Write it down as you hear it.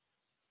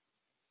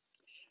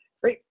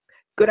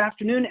Good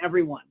afternoon,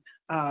 everyone.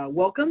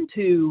 Welcome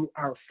to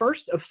our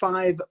first of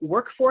 5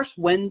 Workforce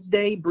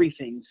Wednesday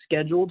briefings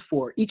scheduled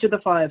for each of the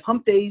 5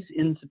 hump days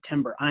in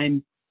September.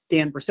 I'm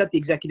Dan Brissett, the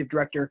Executive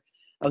Director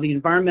of the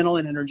Environmental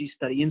and Energy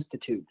Study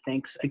Institute.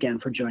 Thanks again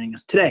for joining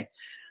us today.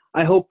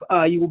 I hope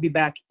you will be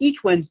back each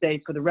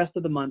Wednesday for the rest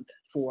of the month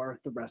for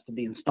the rest of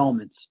the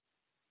installments.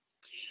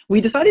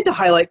 We decided to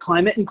highlight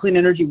climate and clean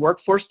energy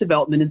workforce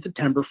development in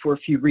September for a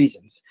few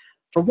reasons.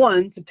 For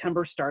one,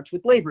 September starts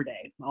with Labor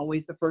Day,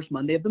 always the first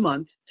Monday of the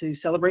month, to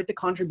celebrate the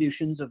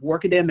contributions of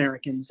workaday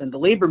Americans and the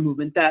labor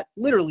movement that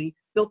literally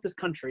built this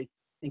country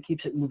and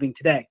keeps it moving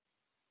today.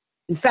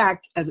 In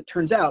fact, as it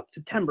turns out,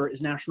 September is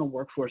National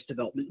Workforce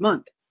Development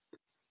Month.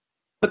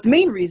 But the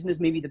main reason is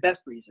maybe the best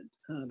reason,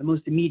 the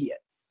most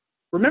immediate.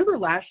 Remember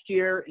last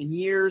year and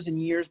years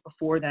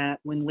before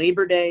that, when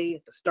Labor Day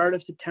at the start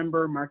of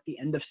September marked the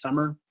end of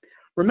summer?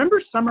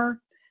 Remember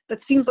summer? That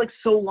seems like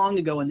so long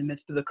ago in the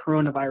midst of the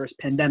coronavirus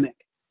pandemic.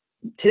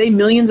 Today,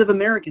 millions of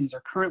Americans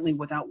are currently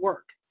without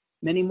work.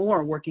 Many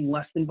more are working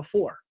less than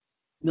before.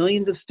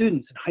 Millions of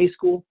students in high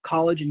school,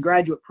 college, and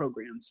graduate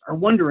programs are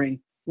wondering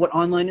what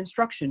online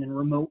instruction and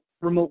remote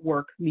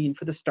work mean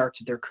for the starts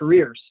of their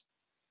careers.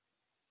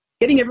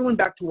 Getting everyone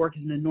back to work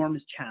is an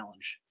enormous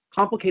challenge,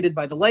 complicated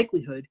by the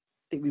likelihood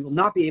that we will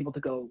not be able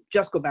to go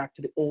back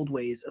to the old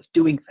ways of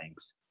doing things.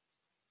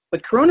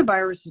 But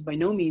coronavirus is by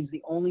no means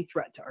the only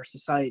threat to our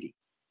society.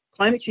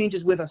 Climate change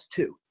is with us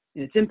too,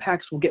 and its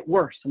impacts will get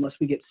worse unless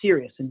we get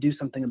serious and do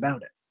something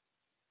about it.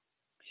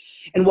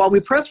 And while we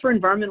press for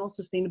environmental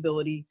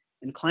sustainability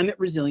and climate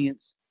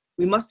resilience,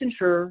 we must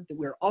ensure that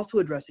we are also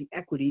addressing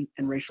equity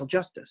and racial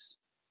justice.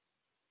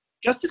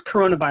 Just as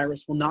coronavirus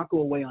will not go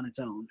away on its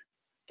own,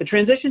 the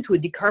transition to a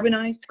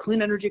decarbonized,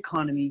 clean energy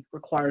economy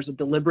requires a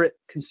deliberate,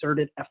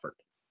 concerted effort.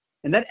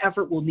 And that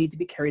effort will need to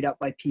be carried out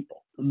by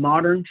people, a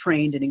modern,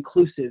 trained, and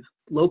inclusive,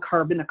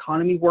 low-carbon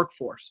economy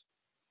workforce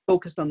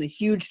focused on the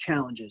huge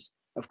challenges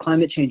of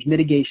climate change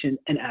mitigation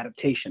and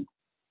adaptation.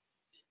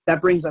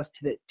 That brings us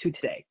to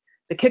today,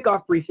 the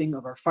kickoff briefing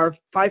of our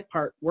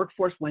 5-part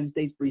Workforce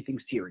Wednesdays briefing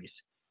series.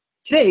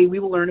 Today, we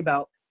will learn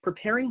about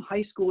preparing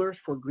high schoolers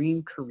for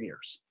green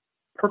careers.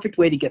 Perfect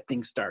way to get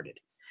things started.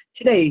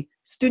 Today,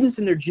 students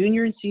in their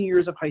junior and senior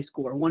years of high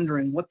school are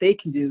wondering what they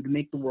can do to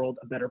make the world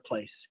a better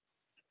place.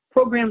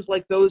 Programs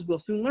like those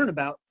we'll soon learn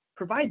about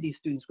provide these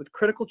students with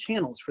critical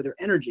channels for their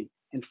energy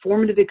and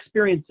formative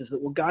experiences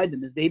that will guide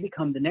them as they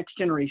become the next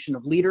generation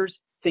of leaders,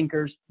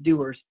 thinkers,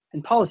 doers,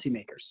 and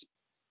policymakers.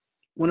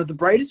 One of the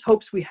brightest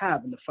hopes we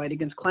have in the fight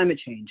against climate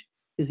change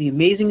is the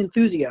amazing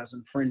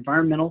enthusiasm for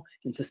environmental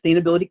and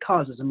sustainability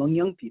causes among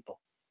young people,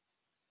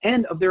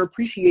 and of their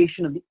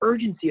appreciation of the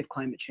urgency of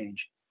climate change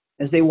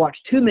as they watch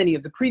too many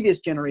of the previous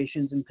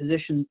generations in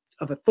positions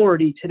of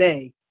authority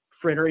today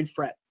fritter and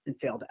fret and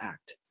fail to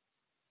act.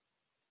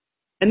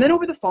 And then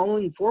over the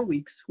following 4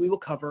 weeks, we will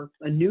cover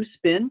a new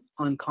spin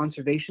on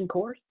conservation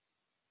corps,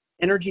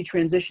 energy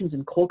transitions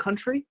in coal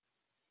country,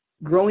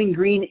 growing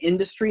green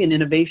industry and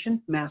innovation,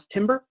 mass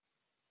timber,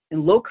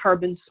 and low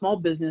carbon small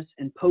business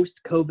and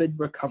post-COVID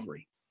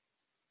recovery.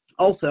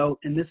 Also,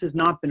 and this has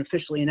not been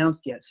officially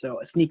announced yet, so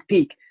a sneak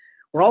peek,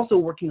 we're also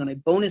working on a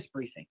bonus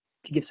briefing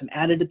to give some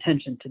added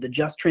attention to the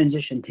just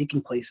transition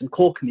taking place in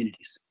coal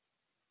communities.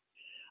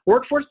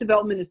 Workforce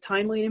development is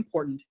timely and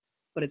important,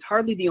 but it's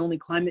hardly the only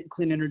climate and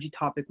clean energy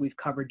topic we've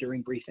covered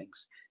during briefings.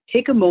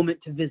 Take a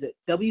moment to visit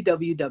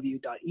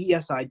www.eesi.org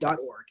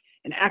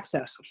and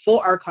access a full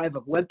archive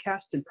of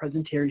webcasts and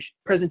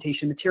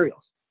presentation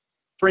materials.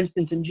 For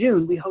instance, in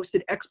June, we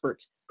hosted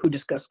experts who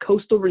discussed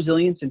coastal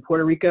resilience in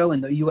Puerto Rico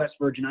and the U.S.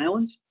 Virgin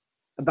Islands.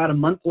 About a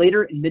month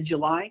later, in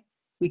mid-July,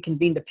 we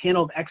convened a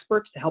panel of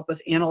experts to help us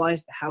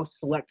analyze the House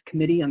Select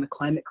Committee on the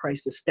Climate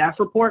Crisis Staff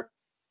Report.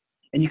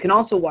 And you can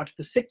also watch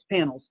the 6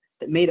 panels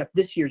that made up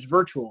this year's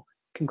virtual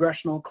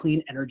Congressional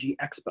Clean Energy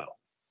Expo.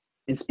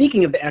 And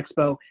speaking of the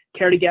Expo,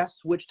 care to guess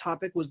which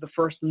topic was the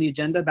first on the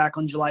agenda back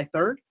on July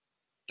 30th?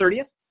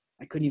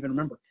 I couldn't even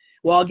remember.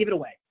 Well, I'll give it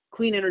away.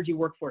 Clean energy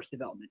workforce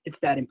development. It's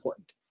that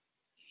important.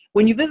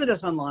 When you visit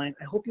us online,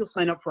 I hope you'll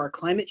sign up for our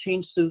Climate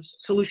Change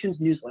Solutions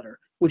newsletter,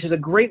 which is a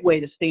great way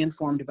to stay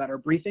informed about our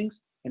briefings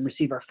and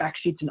receive our fact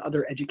sheets and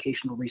other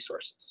educational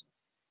resources.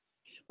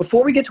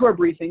 Before we get to our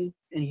briefing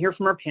and hear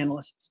from our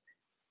panelists,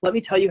 let me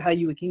tell you how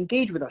you can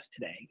engage with us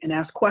today and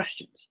ask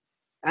questions.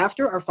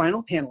 After our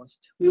final panelist,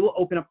 we will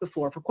open up the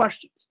floor for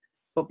questions.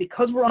 But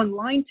because we're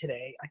online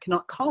today, I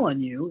cannot call on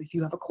you if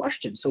you have a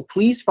question. So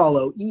please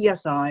follow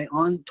EESI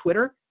on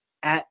Twitter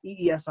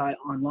 @EESI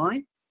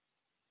Online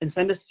and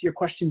send us your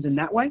questions in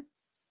that way.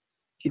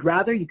 If you'd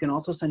rather, you can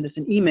also send us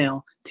an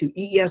email to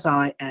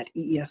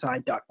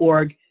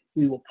eesi@eesi.org.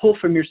 We will pull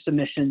from your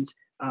submissions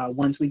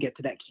once we get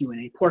to that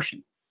Q&A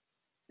portion.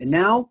 And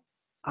now,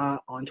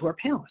 on to our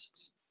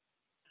panelists.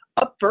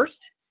 Up first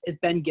is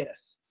Ben Gittes.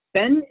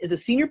 Ben is a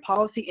senior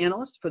policy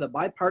analyst for the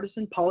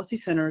Bipartisan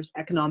Policy Center's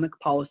Economic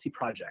Policy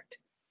Project.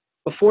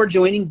 Before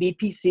joining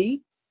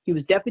BPC, he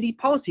was deputy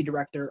policy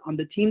director on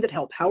the team that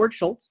helped Howard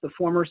Schultz, the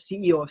former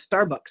CEO of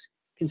Starbucks,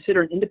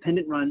 consider an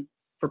independent run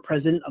for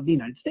President of the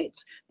United States.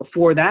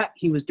 Before that,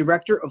 he was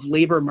Director of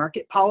Labor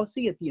Market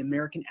Policy at the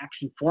American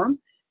Action Forum,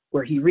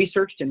 where he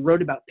researched and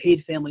wrote about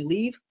paid family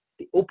leave,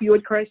 the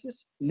opioid crisis,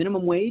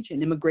 minimum wage,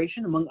 and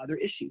immigration, among other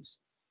issues.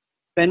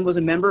 Ben was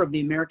a member of the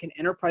American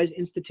Enterprise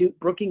Institute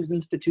Brookings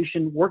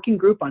Institution Working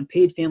Group on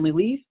Paid Family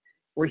Leave,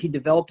 where he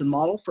developed a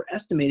model for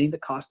estimating the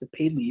cost of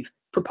paid leave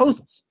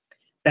proposals.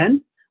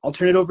 Ben, I'll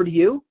turn it over to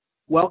you.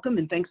 Welcome,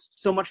 and thanks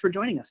so much for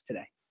joining us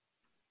today.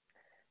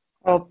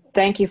 Well,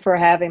 thank you for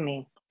having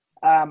me.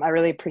 I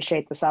really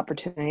appreciate this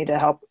opportunity to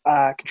help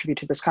contribute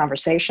to this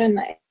conversation.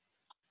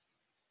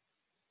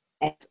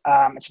 It's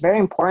a very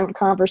important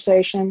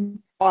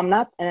conversation. While I'm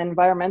not an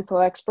environmental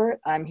expert,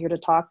 I'm here to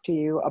talk to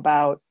you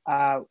about,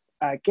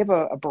 give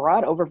a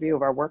broad overview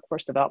of our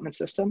workforce development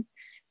system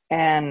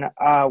and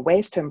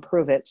ways to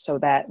improve it so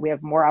that we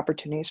have more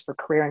opportunities for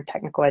career and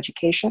technical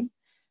education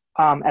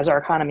as our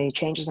economy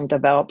changes and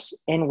develops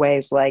in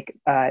ways like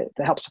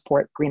to help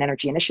support green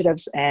energy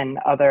initiatives and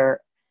other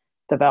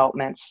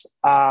developments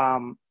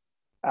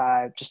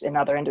just in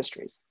other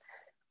industries.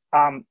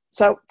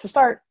 So to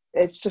start,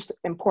 it's just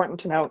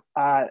important to note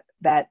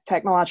that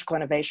technological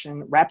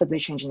innovation, rapidly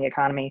changing the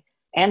economy,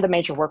 and the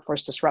major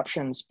workforce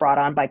disruptions brought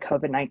on by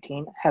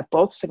COVID-19 have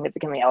both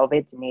significantly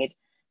elevated the need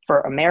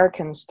for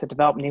Americans to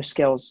develop new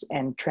skills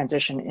and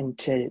transition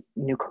into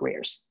new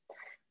careers.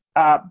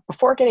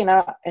 Before getting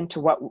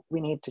into what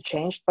we need to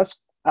change,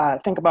 let's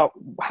think about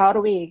how do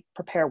we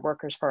prepare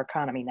workers for our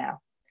economy now.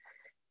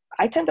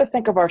 I tend to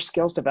think of our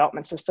skills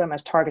development system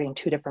as targeting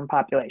two different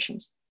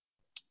populations.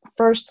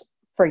 First,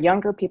 for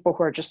younger people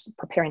who are just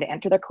preparing to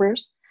enter their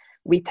careers,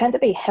 we tend to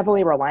be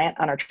heavily reliant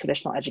on our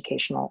traditional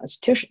educational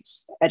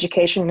institutions.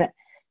 Education,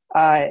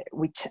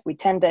 we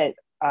tend to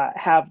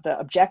have the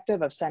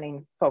objective of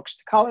sending folks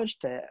to college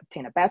to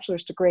obtain a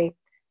bachelor's degree,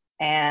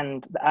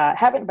 and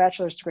having a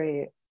bachelor's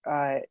degree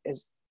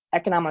is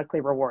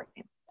economically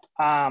rewarding.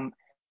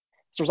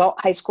 As a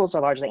result, high schools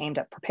are largely aimed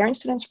at preparing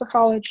students for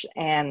college,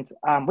 and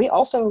we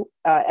also,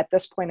 at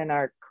this point in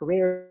our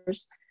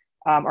careers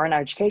or in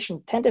our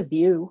education, tend to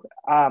view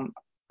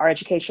our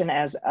education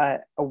as a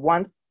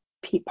one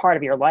part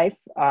of your life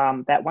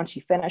that once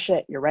you finish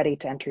it, you're ready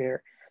to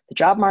enter the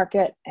job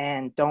market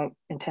and don't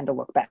intend to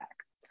look back.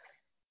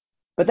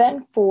 But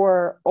then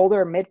for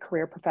older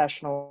mid-career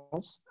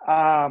professionals,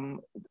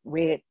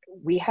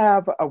 we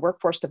have a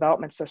workforce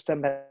development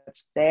system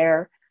that's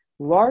there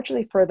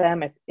largely for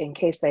them in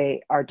case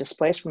they are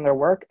displaced from their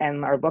work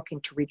and are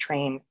looking to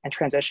retrain and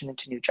transition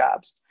into new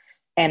jobs.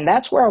 And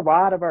that's where a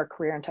lot of our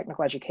career and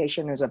technical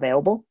education is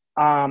available,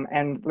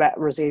 and that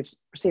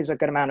receives a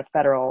good amount of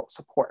federal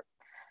support.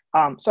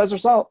 So as a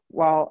result,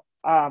 while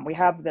we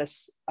have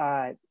this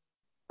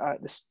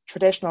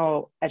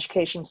traditional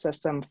education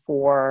system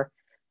for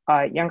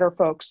younger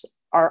folks,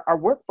 our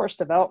workforce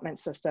development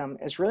system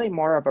is really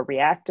more of a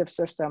reactive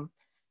system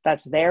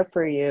that's there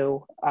for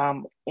you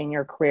in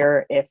your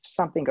career if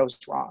something goes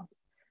wrong.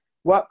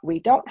 What we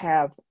don't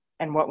have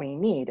and what we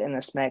need in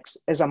this mix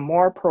is a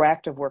more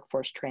proactive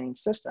workforce training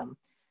system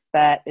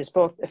that is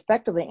both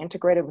effectively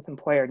integrated with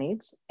employer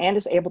needs and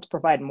is able to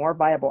provide more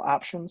viable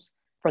options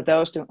for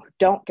those who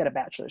don't get a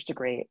bachelor's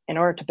degree in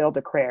order to build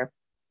a career.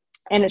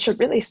 And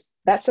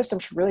that system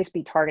should really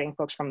be targeting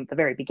folks from the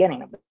very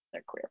beginning of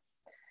their career.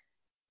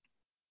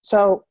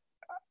 So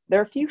there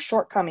are a few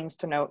shortcomings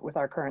to note with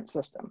our current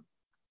system.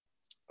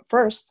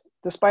 First,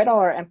 despite all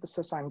our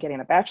emphasis on getting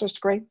a bachelor's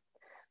degree,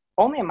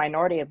 only a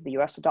minority of the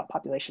US adult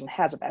population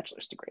has a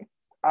bachelor's degree.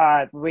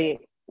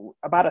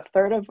 About a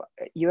third of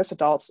US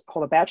adults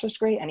hold a bachelor's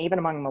degree, and even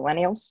among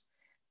millennials,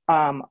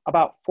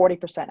 about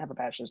 40% have a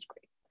bachelor's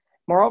degree.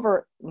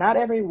 Moreover,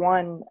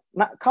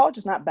 college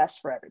is not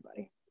best for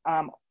everybody.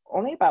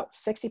 Only about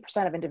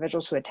 60% of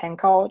individuals who attend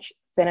college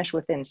finish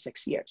within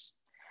 6 years.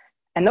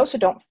 And those who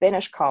don't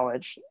finish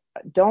college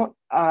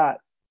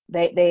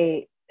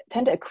they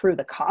tend to accrue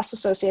the costs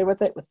associated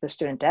with it, with the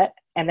student debt,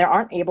 and they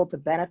aren't able to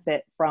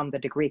benefit from the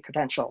degree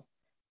credential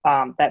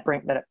that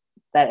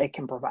it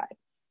can provide.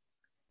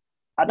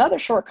 Another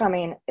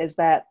shortcoming is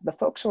that the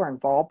folks who are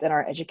involved in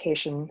our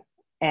education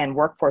and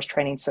workforce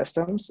training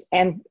systems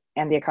and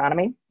the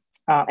economy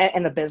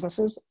and the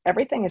businesses,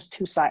 everything is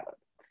too siloed,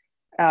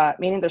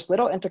 meaning there's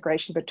little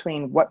integration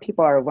between what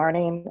people are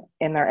learning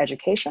in their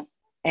education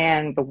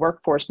and the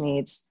workforce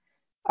needs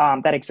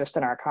that exist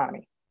in our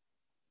economy.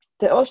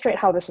 To illustrate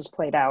how this has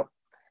played out,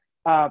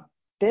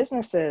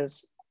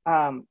 businesses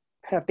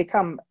have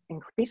become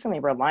increasingly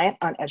reliant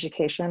on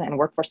education and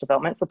workforce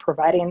development for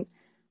providing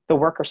the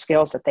worker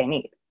skills that they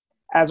need.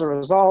 As a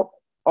result,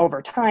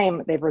 over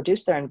time, they've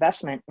reduced their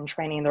investment in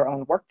training their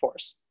own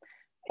workforce.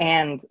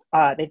 And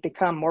they've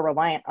become more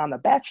reliant on the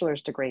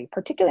bachelor's degree,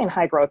 particularly in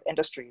high growth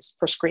industries,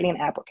 for screening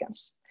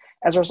applicants.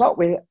 As a result,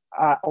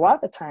 a lot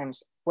of the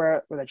times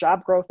where the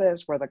job growth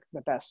is, where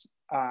the best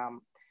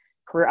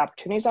career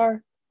opportunities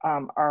are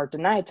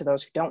denied to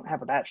those who don't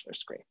have a bachelor's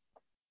degree.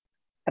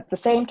 At the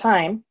same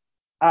time,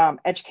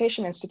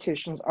 education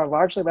institutions are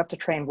largely left to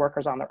train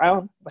workers on their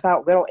own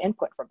without little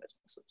input from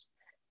businesses.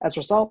 As a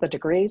result, the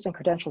degrees and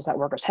credentials that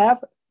workers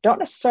have don't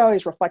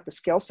necessarily reflect the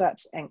skill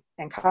sets and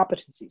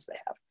competencies they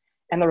have.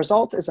 And the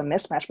result is a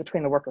mismatch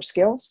between the worker's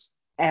skills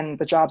and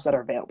the jobs that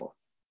are available.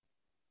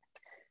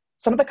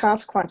 Some of the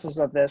consequences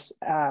of this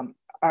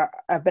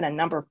have been a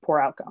number of poor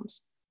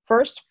outcomes.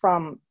 First,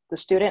 from the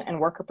student and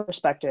worker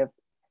perspective,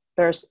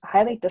 there's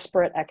highly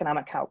disparate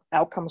economic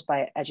outcomes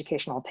by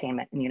educational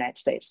attainment in the United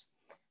States,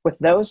 with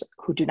those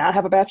who do not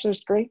have a bachelor's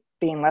degree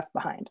being left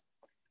behind.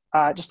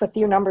 Just a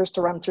few numbers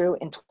to run through.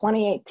 In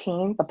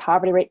 2018, the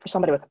poverty rate for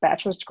somebody with a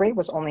bachelor's degree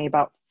was only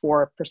about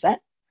 4%.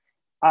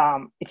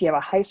 If you have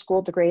a high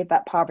school degree,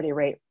 that poverty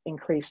rate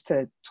increased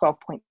to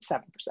 12.7%.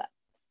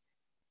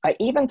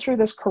 Even through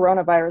this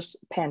coronavirus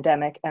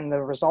pandemic and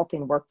the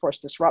resulting workforce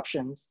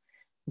disruptions,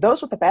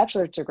 those with a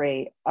bachelor's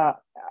degree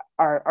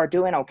are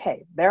doing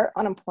okay. Their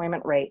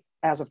unemployment rate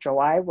as of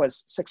July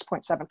was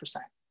 6.7%.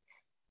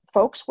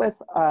 Folks with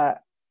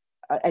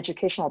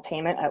educational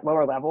attainment at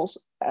lower levels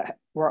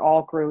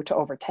all grew to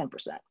over 10%.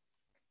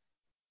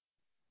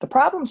 The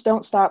problems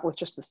don't stop with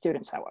just the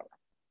students,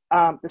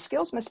 however. The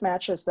skills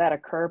mismatches that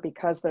occur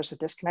because there's a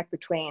disconnect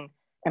between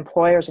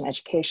employers and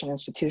education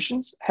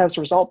institutions has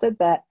resulted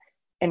that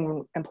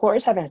in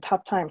employers having a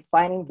tough time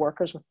finding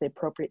workers with the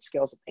appropriate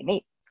skills that they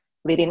need.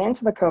 Leading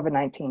into the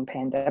COVID-19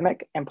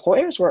 pandemic,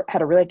 employers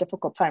had a really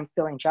difficult time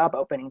filling job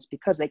openings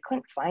because they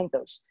couldn't find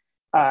those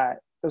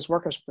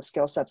workers with the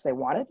skill sets they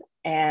wanted.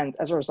 And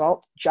as a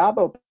result, job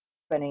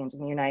openings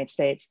in the United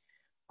States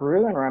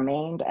grew and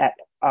remained at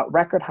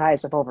record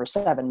highs of over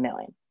 7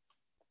 million.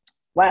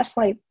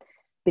 Lastly,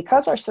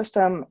 because our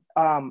system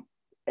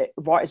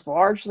is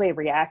largely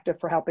reactive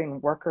for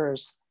helping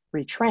workers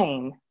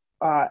retrain,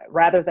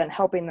 rather than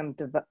helping them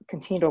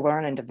continue to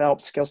learn and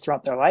develop skills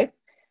throughout their life,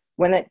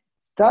 when it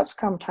does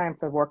come time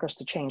for workers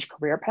to change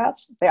career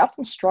paths, they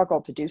often struggle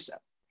to do so.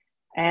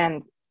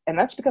 And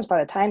that's because by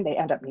the time they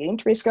end up needing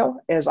to reskill,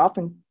 it is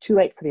often too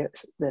late for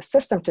the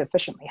system to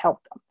efficiently help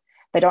them.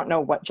 They don't know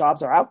what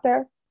jobs are out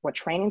there, what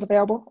training is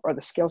available, or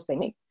the skills they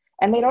need.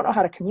 And they don't know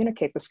how to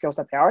communicate the skills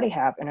that they already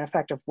have in an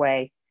effective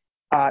way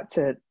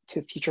to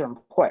future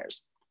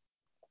employers.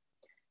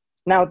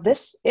 Now,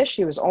 this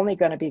issue is only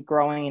going to be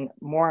growing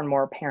more and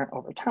more apparent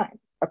over time.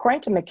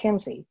 According to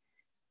McKinsey,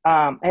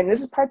 and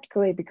this is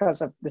particularly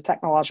because of the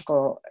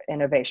technological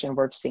innovation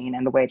we're seeing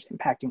and the way it's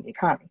impacting the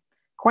economy.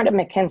 According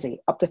to McKinsey,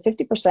 up to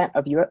 50%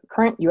 of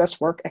current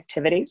US work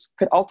activities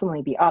could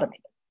ultimately be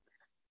automated.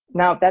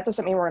 Now, that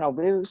doesn't mean we're going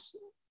to lose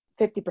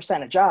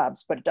 50% of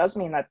jobs, but it does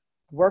mean that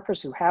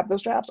workers who have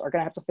those jobs are going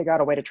to have to figure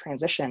out a way to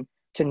transition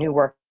to new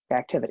work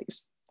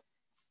activities.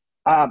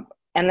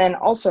 And then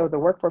also the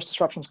workforce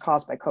disruptions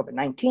caused by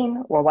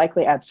COVID-19 will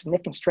likely add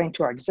significant strain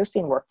to our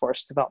existing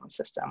workforce development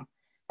system,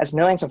 as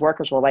millions of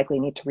workers will likely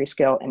need to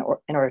reskill in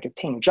order to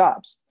obtain new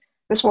jobs.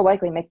 This will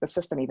likely make the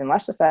system even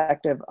less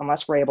effective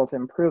unless we're able to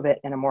improve it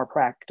in a more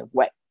proactive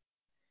way.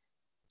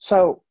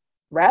 So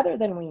rather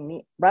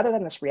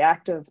than this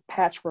reactive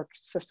patchwork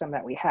system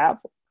that we have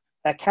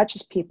that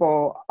catches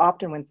people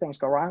often when things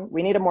go wrong,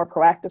 we need a more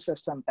proactive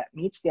system that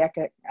meets the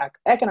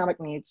economic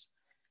needs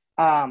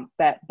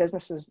that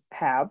businesses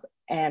have,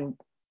 and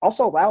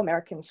also allow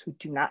Americans who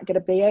do not get a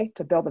BA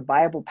to build a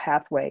viable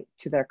pathway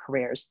to their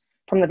careers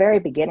from the very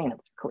beginning of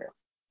their career.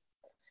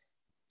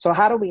 So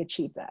how do we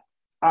achieve that?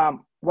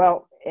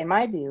 Well, in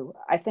my view,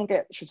 I think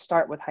it should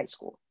start with high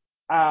school.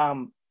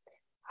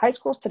 High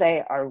schools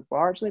today are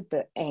largely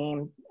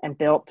aimed and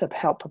built to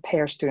help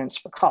prepare students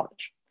for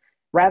college,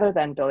 rather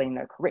than building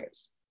their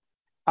careers.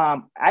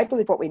 I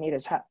believe what we need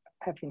is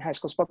having high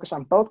schools focus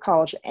on both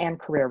college and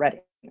career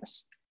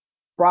readiness.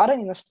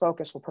 Broadening this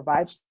focus will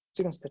provide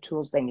students the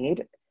tools they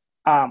need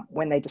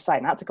when they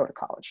decide not to go to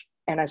college.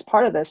 And as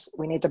part of this,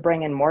 we need to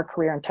bring in more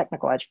career and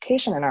technical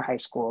education in our high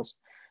schools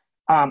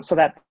so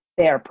that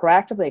they are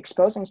proactively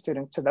exposing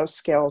students to those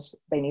skills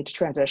they need to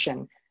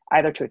transition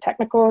either to a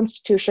technical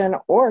institution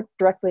or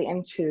directly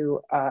into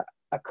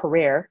a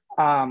career,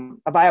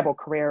 a viable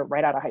career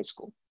right out of high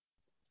school.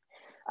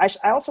 I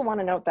also want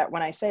to note that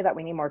when I say that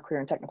we need more career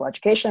and technical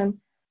education,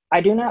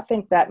 I do not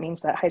think that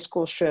means that high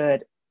school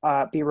should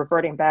be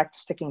reverting back to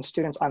sticking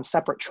students on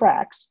separate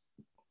tracks.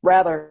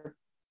 Rather,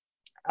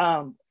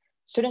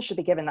 students should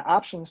be given the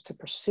options to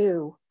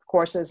pursue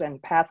courses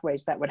and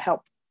pathways that would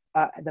help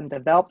them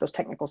develop those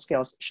technical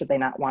skills should they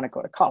not want to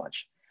go to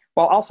college,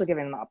 while also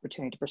giving them the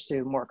opportunity to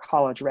pursue more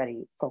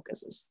college-ready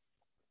focuses.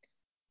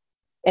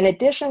 In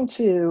addition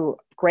to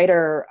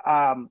greater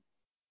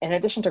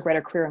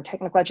career and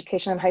technical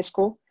education in high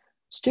school,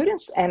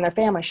 students and their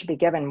families should be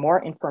given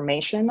more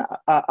information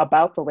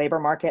about the labor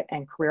market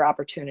and career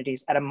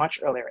opportunities at a much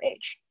earlier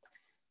age.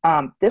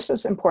 This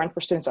is important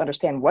for students to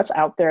understand what's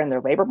out there in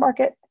their labor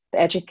market,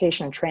 the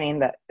education and training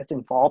that's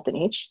involved in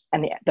each,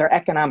 and their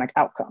economic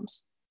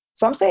outcomes.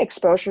 Some say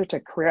exposure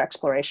to career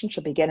exploration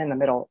should begin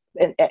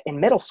in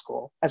middle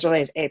school, as early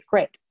as 8th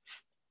grade.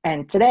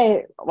 And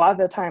today, a lot of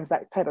the times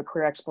that type of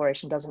career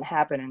exploration doesn't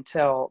happen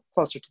until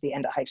closer to the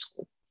end of high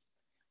school.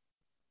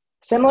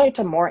 Similar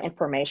to more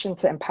information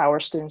to empower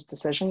students'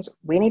 decisions,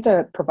 we need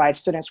to provide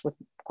students with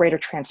greater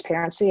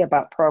transparency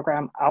about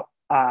program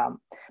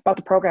about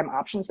the program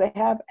options they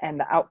have and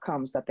the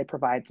outcomes that they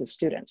provide to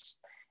students.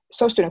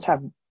 So students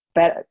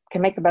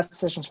can make the best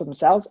decisions for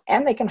themselves,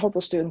 and they can hold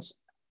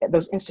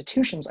those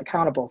institutions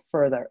accountable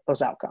for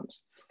those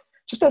outcomes.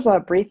 Just as a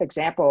brief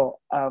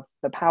example of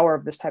the power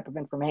of this type of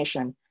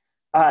information,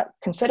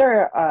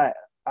 consider a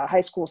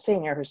high school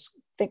senior who's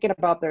thinking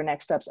about their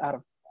next steps out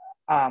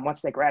of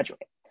once they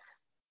graduate.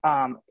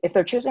 If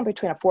they're choosing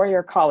between a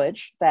four-year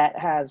college that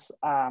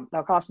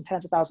that'll cost them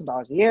tens of thousands of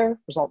dollars a year,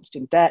 result in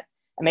student debt,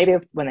 and maybe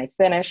when they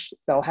finish,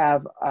 they'll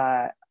have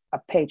a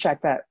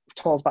paycheck that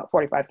totals about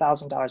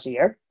 $45,000 a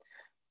year,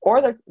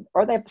 or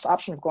they have this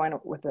option of going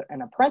with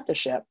an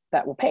apprenticeship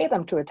that will pay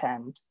them to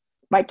attend,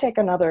 might take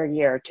another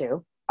year or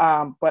two,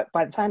 but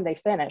by the time they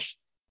finish,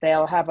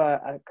 they'll have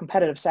a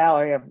competitive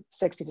salary of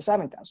 $60,000 to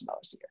 $70,000 a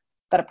year.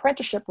 That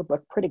apprenticeship would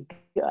look pretty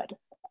good.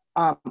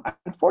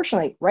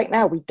 Unfortunately, right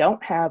now we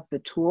don't have the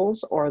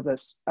tools or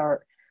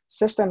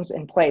systems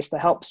in place to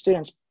help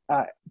students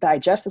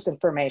digest this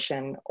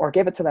information or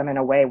give it to them in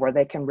a way where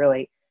they can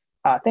really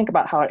think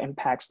about how it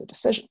impacts the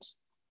decisions.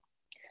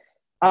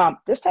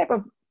 This type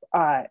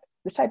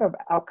of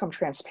outcome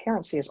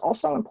transparency is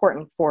also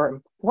important for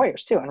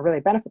employers too, and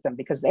really benefit them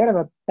because they have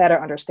a better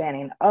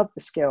understanding of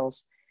the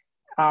skills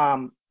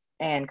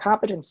and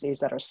competencies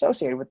that are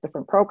associated with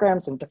different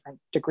programs and different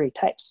degree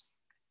types.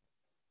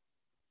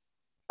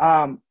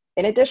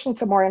 In addition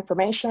to more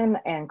information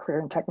and career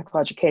and technical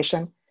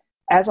education,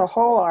 as a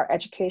whole, our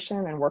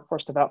education and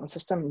workforce development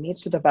system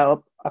needs to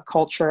develop a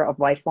culture of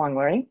lifelong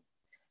learning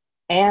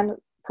and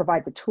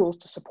provide the tools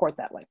to support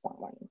that lifelong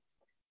learning.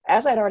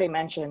 As I'd already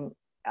mentioned,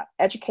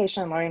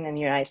 education and learning in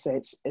the United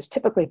States is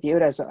typically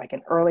viewed as like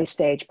an early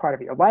stage part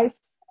of your life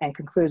and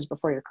concludes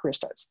before your career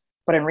starts.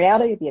 But in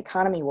reality, the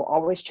economy will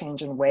always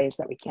change in ways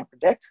that we can't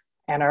predict,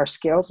 and our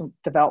skills and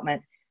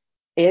development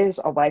is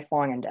a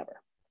lifelong endeavor.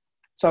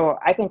 So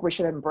I think we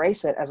should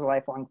embrace it as a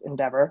lifelong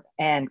endeavor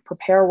and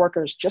prepare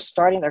workers just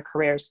starting their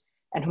careers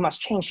and who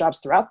must change jobs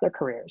throughout their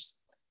careers.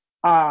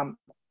 And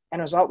as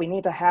a result, we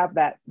need to have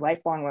that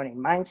lifelong learning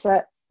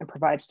mindset and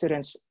provide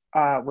students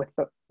with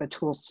the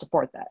tools to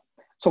support that.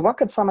 So what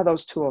could some of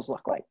those tools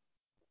look like?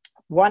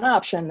 One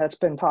option that's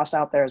been tossed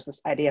out there is this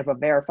idea of a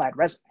verified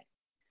resume.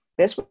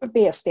 This would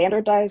be a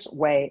standardized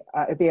way,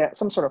 it'd be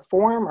some sort of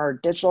form or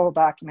digital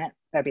document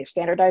that'd be a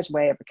standardized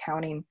way of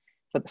accounting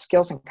for the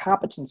skills and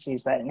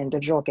competencies that an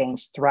individual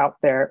gains throughout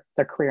their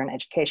career and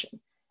education.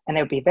 And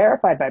they would be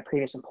verified by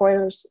previous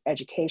employers,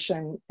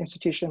 education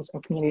institutions,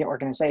 and community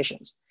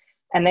organizations.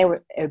 And it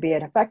would be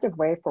an effective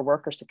way for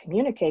workers to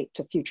communicate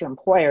to future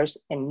employers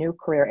in new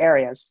career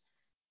areas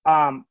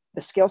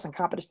the skills and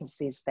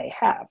competencies they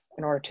have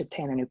in order to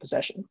obtain a new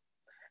position.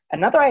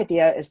 Another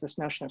idea is this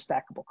notion of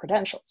stackable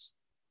credentials.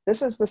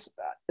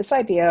 This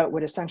idea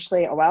would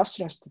essentially allow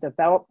students to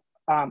develop,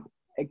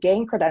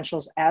 gain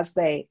credentials as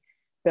they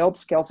build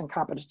skills and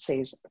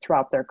competencies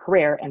throughout their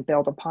career and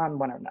build upon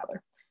one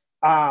another.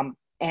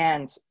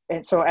 And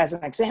so as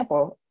an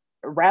example,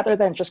 rather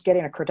than just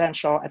getting a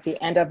credential at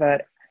the end of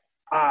an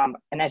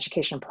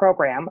education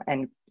program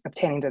and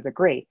obtaining the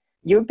degree,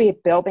 you would be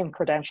building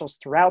credentials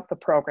throughout the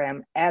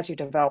program as you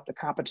develop the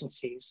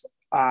competencies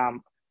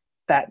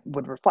that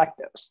would reflect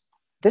those.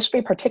 This would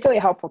be particularly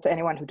helpful to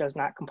anyone who does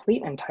not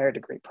complete an entire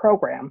degree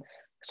program,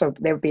 so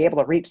they would be able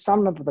to reap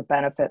some of the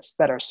benefits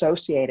that are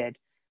associated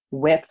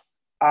with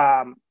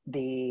some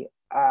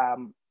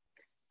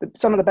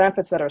of the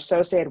benefits that are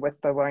associated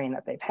with the learning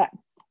that they've had.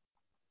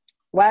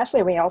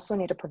 Lastly, we also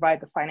need to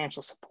provide the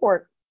financial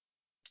support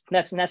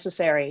that's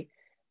necessary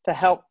to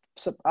help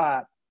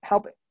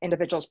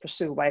individuals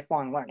pursue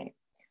lifelong learning.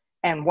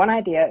 And one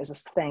idea is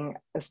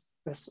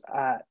this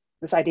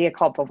idea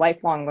called the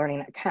lifelong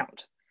learning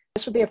account.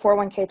 This would be a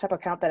 401k type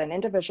account that an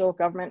individual,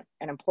 government,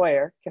 and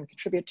employer can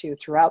contribute to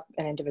throughout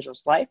an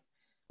individual's life,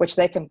 which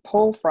they can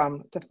pull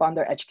from to fund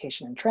their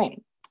education and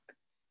training.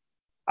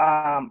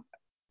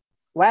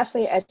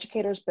 Lastly,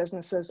 educators,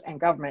 businesses,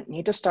 and government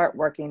need to start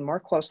working more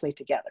closely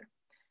together.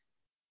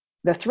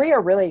 The three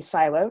are really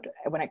siloed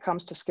when it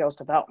comes to skills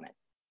development.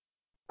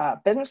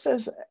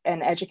 Businesses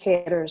and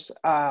educators,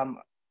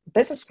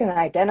 business can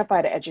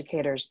identify to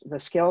educators the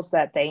skills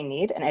that they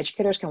need, and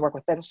educators can work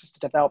with businesses to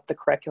develop the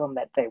curriculum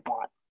that they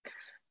want.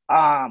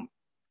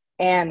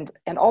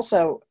 And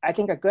also, I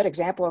think a good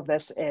example of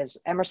this is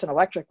Emerson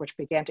Electric, which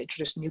began to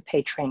introduce new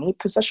paid trainee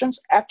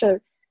positions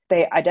after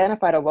they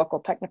identified a local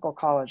technical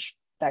college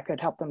that could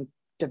help them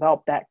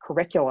develop that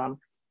curriculum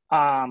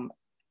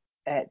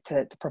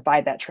to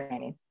provide that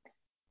training.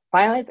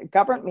 Finally, the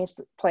government needs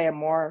to play a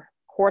more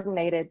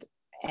coordinated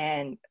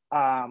and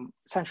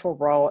central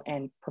role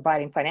in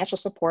providing financial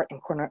support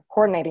and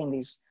coordinating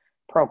these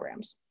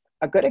programs.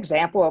 A good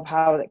example of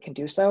how it can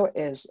do so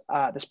is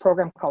this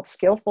program called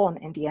Skillful in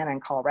Indiana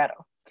and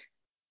Colorado.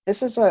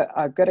 This is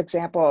a good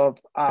example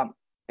of,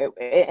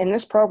 in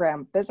this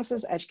program,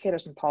 businesses,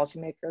 educators, and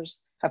policymakers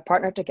have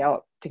partnered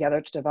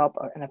together to develop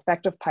an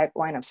effective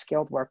pipeline of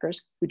skilled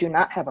workers who do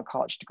not have a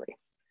college degree.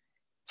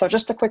 So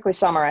just to quickly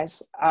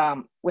summarize,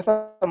 with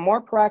a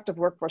more proactive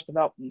workforce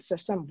development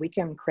system, we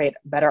can create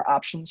better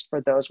options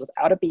for those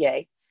without a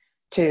BA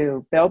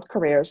to build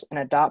careers and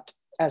adopt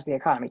as the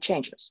economy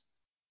changes.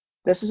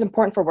 This is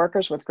important for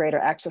workers with greater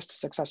access to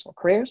successful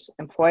careers,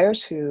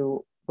 employers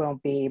who will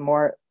be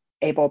more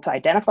able to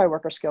identify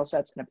worker skill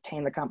sets and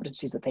obtain the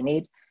competencies that they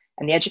need,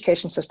 and the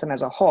education system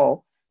as a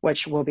whole,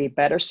 which will be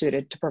better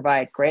suited to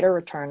provide greater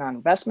return on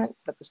investment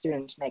that the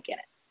students make in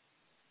it.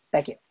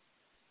 Thank you.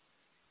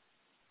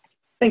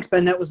 Thanks,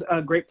 Ben. That was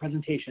a great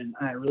presentation.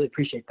 I really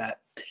appreciate that.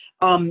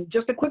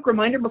 Just a quick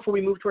reminder before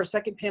we move to our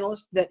second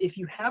panelist that if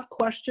you have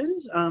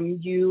questions,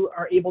 you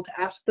are able to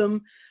ask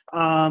them.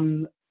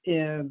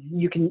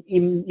 You can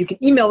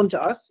email them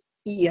to us,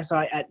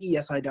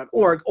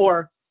 eesi@eesi.org,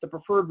 or the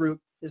preferred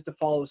route is to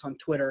follow us on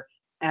Twitter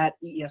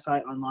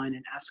 @EESIonline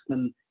and ask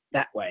them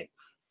that way.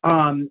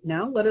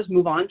 Now let us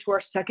move on to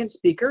our second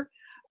speaker.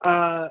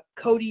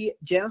 Cody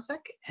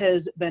Janasek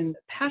has been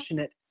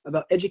passionate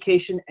about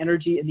education,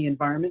 energy, and the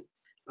environment,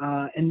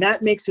 and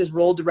that makes his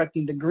role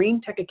directing the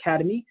Green Tech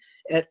Academy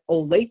at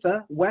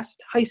Olathe West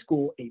High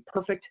School a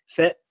perfect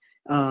fit.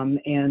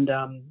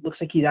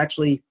 Looks like he's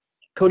actually,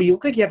 Cody, you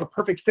look like you have a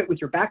perfect fit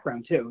with your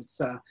background too.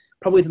 It's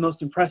probably the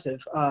most impressive,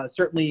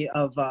 certainly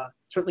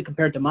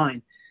compared to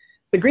mine.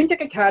 The Green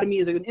Tech Academy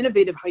is an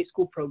innovative high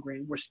school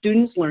program where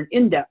students learn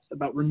in depth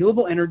about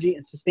renewable energy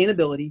and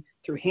sustainability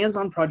through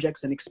hands-on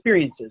projects and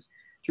experiences.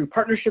 Through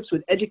partnerships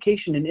with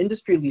education and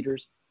industry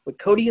leaders, what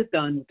Cody has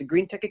done with the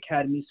Green Tech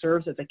Academy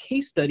serves as a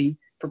case study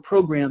for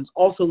programs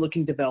also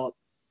looking to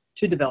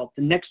develop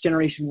the next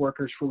generation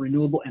workers for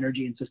renewable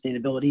energy and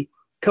sustainability.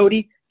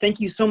 Cody, thank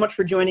you so much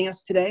for joining us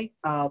today.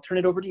 I'll turn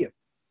it over to you.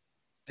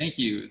 Thank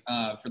you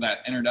for that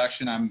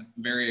introduction. I'm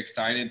very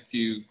excited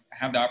to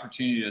have the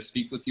opportunity to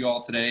speak with you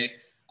all today.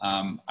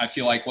 I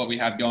feel like what we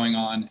have going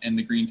on in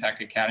the Green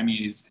Tech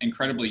Academy is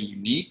incredibly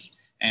unique,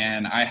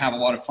 and I have a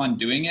lot of fun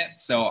doing it.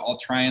 So I'll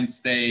try and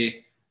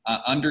stay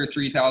under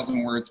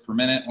 3,000 words per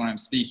minute when I'm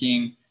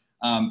speaking.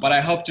 But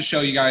I hope to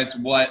show you guys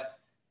what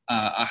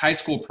a high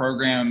school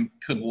program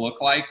could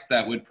look like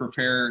that would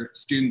prepare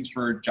students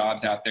for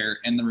jobs out there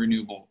in the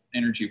renewable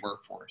energy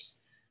workforce.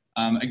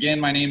 Again,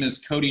 my name is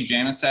Cody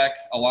Janasek.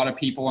 A lot of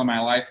people in my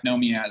life know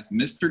me as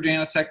Mr.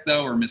 Janasek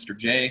though, or Mr.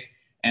 J,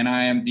 and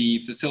I am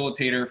the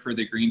facilitator for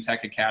the Green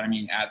Tech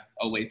Academy at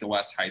Olathe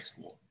West High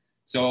School.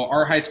 So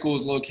our high school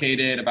is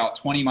located about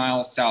 20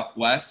 miles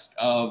southwest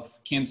of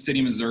Kansas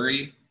City,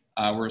 Missouri.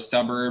 We're a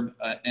suburb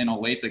in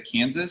Olathe,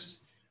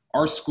 Kansas.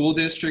 Our school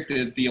district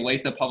is the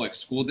Olathe Public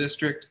School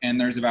District, and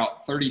there's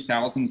about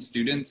 30,000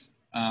 students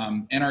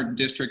in our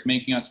district,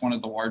 making us one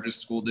of the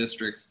largest school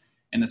districts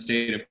in the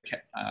state of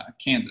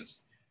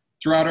Kansas.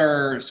 Throughout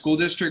our school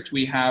district,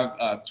 we have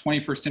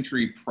 21st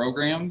century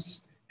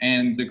programs,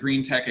 and the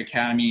Green Tech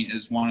Academy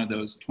is one of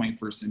those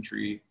 21st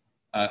century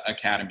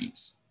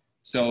academies.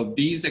 So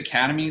these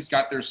academies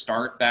got their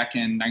start back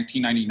in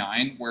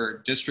 1999, where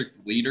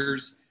district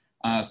leaders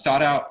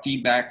sought out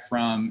feedback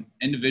from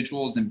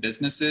individuals and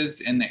businesses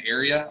in the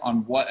area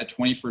on what a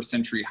 21st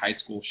century high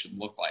school should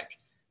look like.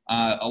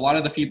 A lot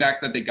of the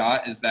feedback that they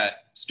got is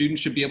that students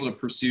should be able to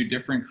pursue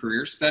different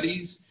career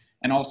studies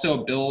and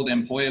also build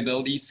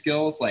employability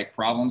skills like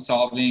problem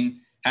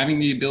solving, having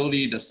the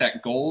ability to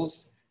set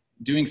goals,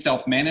 doing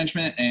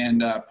self-management,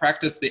 and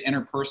practice the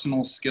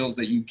interpersonal skills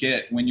that you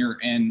get when you're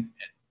in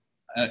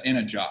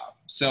a job.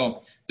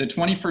 So the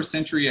 21st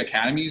century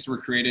academies were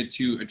created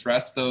to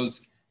address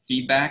those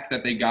feedback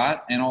that they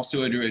got and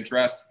also to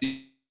address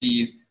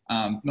the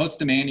most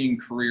demanding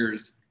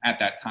careers at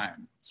that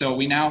time. So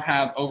we now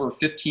have over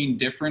 15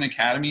 different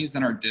academies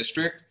in our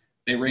district.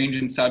 They range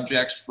in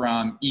subjects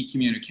from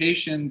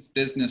e-communications,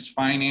 business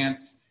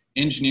finance,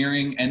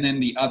 engineering, and then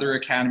the other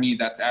academy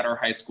that's at our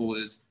high school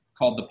is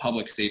called the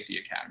Public Safety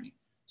Academy.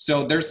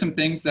 So there's some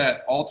things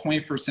that all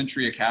 21st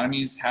century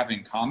academies have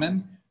in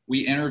common. We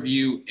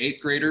interview 8th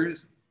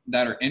graders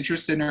that are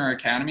interested in our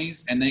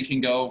academies, and they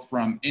can go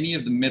from any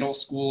of the middle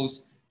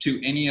schools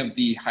to any of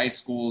the high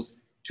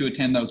schools to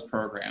attend those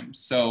programs.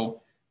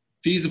 So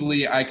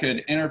feasibly, I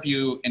could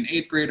interview an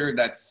 8th grader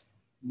that's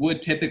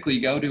would typically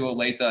go to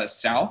Olathe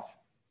South,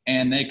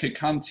 and they could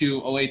come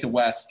to Olathe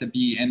West to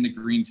be in the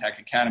Green Tech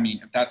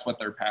Academy if that's what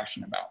they're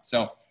passionate about.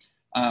 So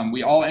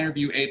we all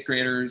interview 8th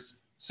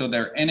graders, so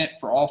they're in it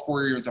for all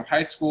 4 years of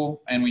high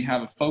school, and we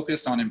have a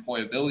focus on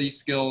employability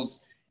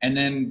skills. And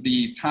then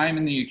the time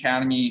in the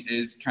academy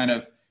is kind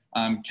of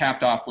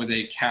capped off with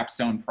a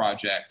capstone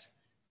project.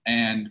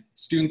 And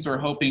students are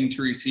hoping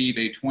to receive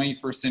a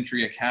 21st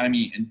Century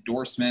Academy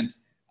endorsement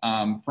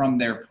from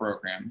their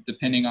program,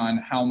 depending on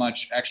how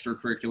much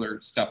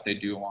extracurricular stuff they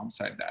do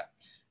alongside that.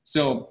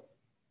 So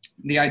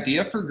the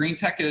idea for Green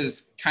Tech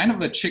is kind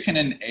of a chicken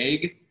and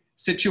egg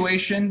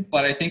situation,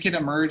 but I think it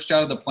emerged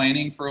out of the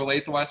planning for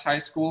Olathe West High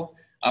School.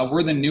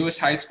 We're the newest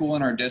high school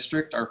in our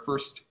district. Our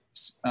first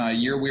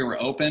year we were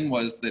open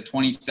was the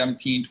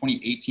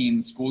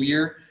 2017-2018 school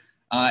year.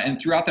 And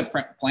throughout the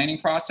planning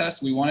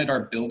process, we wanted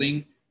our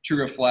building to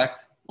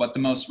reflect what the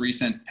most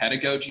recent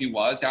pedagogy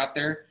was out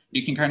there.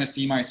 You can kind of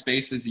see my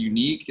space is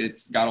unique.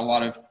 It's got a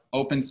lot of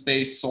open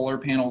space, solar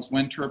panels,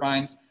 wind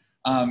turbines,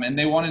 and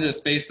they wanted a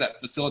space that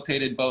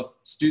facilitated both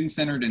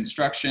student-centered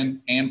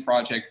instruction and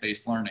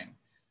project-based learning.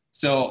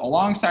 So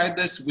alongside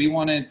this, we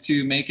wanted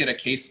to make it a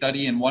case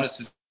study in what a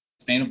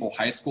sustainable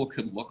high school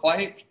could look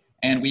like.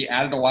 And we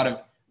added a lot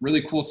of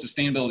really cool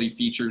sustainability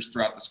features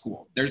throughout the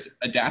school. There's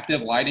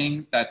adaptive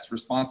lighting that's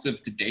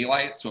responsive to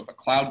daylight. So if a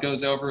cloud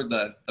goes over,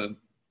 the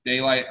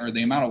daylight or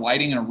the amount of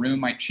lighting in a room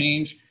might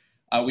change.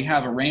 We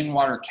have a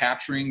rainwater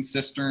capturing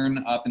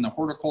cistern up in the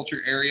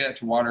horticulture area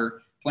to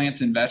water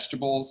plants and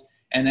vegetables.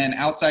 And then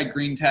outside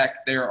Green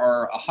Tech, there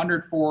are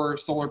 104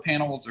 solar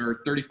panels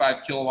or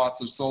 35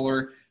 kilowatts of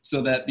solar,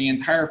 so that the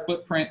entire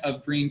footprint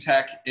of Green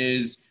Tech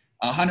is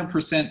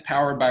 100%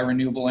 powered by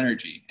renewable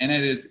energy. And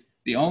it is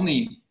the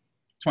only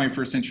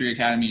 21st Century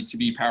Academy to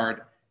be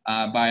powered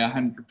by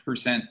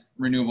 100%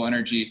 renewable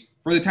energy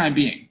for the time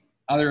being.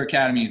 Other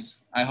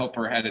academies, I hope,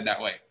 are headed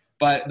that way.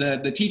 But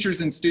the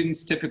teachers and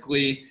students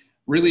typically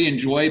really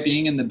enjoy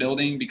being in the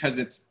building because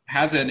it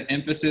has an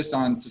emphasis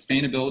on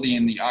sustainability,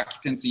 and the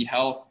occupancy,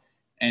 health,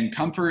 and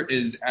comfort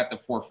is at the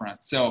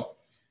forefront. So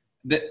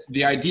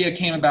the idea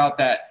came about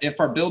that if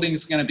our building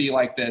is going to be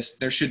like this,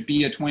 there should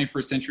be a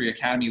 21st Century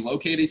Academy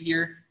located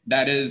here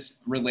that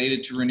is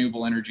related to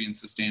renewable energy and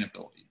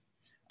sustainability.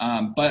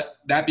 But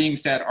that being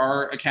said,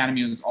 our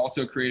academy was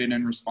also created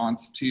in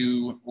response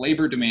to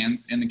labor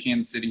demands in the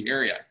Kansas City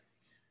area.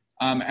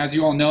 As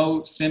you all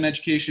know, STEM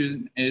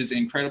education is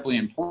incredibly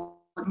important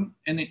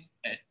and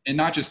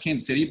not just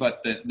Kansas City,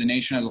 but the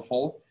nation as a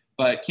whole.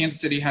 But Kansas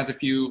City has a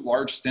few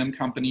large STEM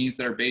companies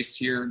that are based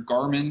here.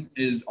 Garmin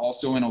is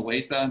also in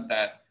Olathe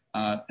that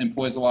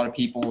employs a lot of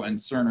people, and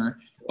Cerner.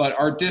 But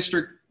our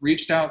district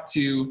reached out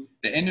to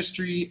the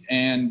industry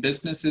and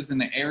businesses in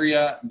the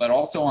area, but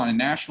also on a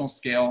national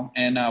scale.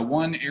 And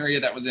one area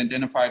that was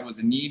identified was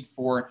a need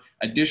for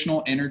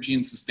additional energy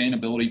and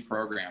sustainability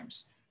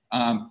programs.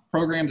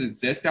 Programs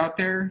exist out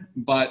there,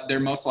 but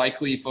they're most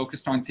likely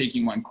focused on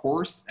taking one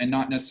course and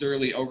not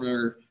necessarily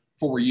over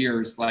 4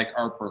 years like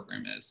our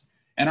program is.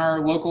 And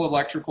our local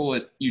electrical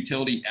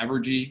utility,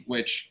 Evergy,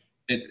 which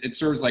it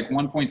serves like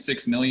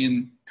 1.6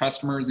 million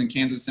customers in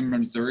Kansas and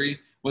Missouri,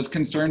 was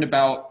concerned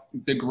about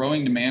the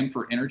growing demand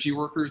for energy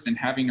workers and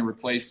having to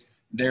replace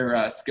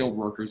their skilled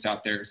workers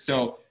out there.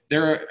 So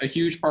they're a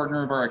huge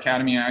partner of our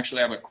academy. I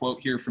actually have a quote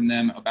here from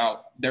them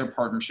about their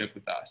partnership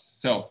with us.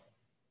 So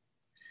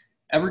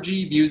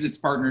Evergy views its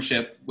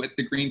partnership with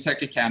the Green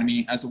Tech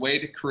Academy as a way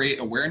to create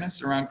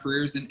awareness around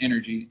careers in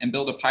energy and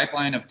build a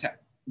pipeline of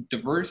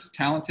diverse,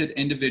 talented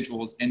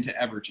individuals into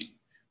Evergy.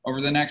 Over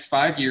the next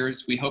 5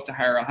 years, we hope to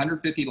hire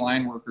 150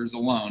 line workers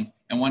alone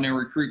and want to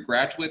recruit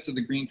graduates of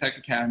the Green Tech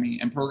Academy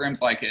and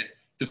programs like it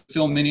to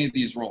fill many of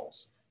these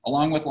roles.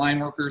 Along with line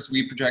workers,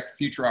 we project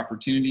future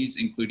opportunities,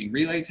 including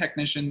relay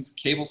technicians,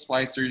 cable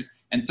splicers,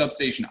 and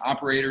substation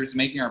operators,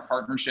 making our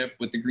partnership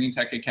with the Green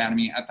Tech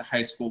Academy at the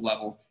high school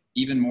level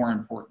even more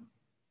important,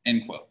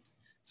 end quote.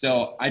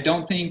 So I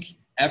don't think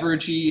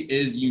Evergy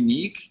is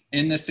unique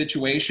in this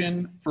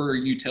situation for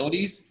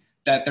utilities,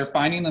 that they're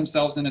finding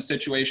themselves in a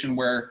situation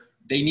where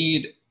they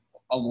need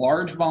a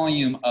large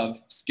volume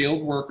of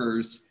skilled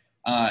workers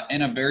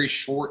in a very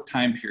short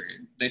time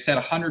period. They said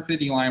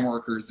 150 line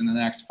workers in the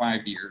next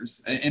 5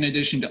 years, in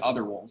addition to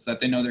other roles that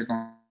they know they're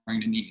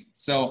going to need.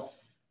 So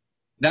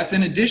that's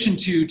in addition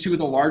to two of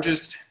the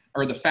largest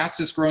or the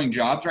fastest growing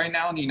jobs right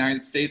now in the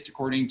United States,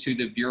 according to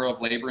the Bureau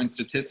of Labor and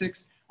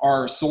Statistics,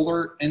 are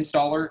solar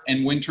installer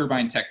and wind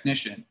turbine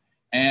technician.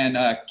 And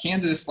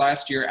Kansas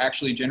last year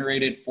actually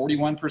generated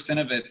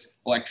 41% of its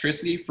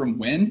electricity from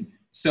wind.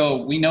 So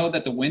we know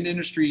that the wind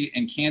industry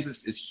in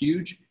Kansas is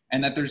huge,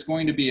 and that there's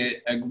going to be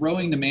a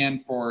growing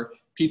demand for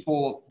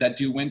people that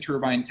do wind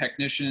turbine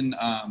technician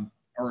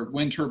or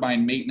wind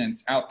turbine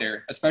maintenance out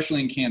there,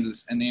 especially in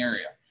Kansas and the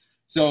area.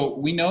 So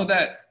we know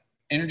that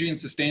energy and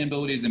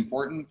sustainability is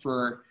important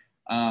for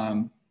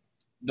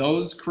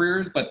those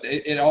careers, but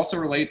it also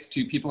relates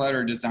to people that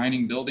are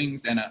designing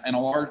buildings and a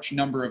large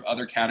number of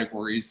other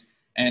categories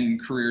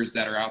and careers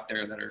that are out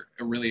there that are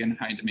really in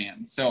high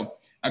demand. So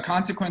a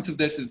consequence of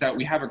this is that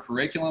we have a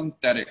curriculum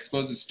that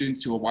exposes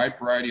students to a wide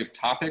variety of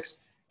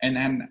topics and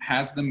then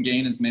has them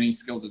gain as many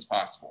skills as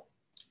possible.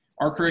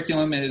 Our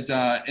curriculum is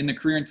in the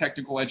Career and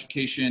Technical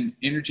Education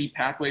Energy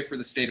Pathway for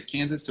the state of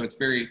Kansas, so it's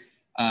very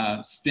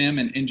STEM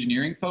and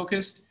engineering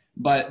focused.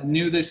 But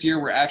new this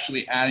year, we're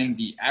actually adding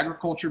the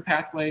agriculture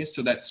pathway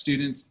so that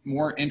students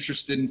more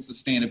interested in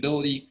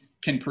sustainability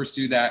can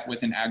pursue that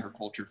with an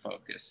agriculture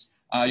focus.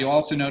 You'll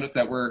also notice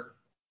that we're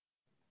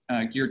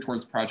geared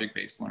towards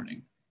project-based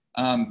learning.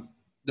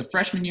 The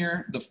freshman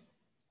year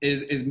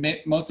is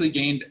mostly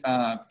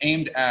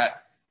aimed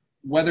at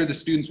whether the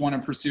students want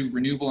to pursue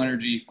renewable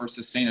energy or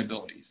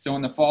sustainability. So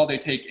in the fall, they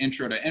take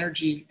Intro to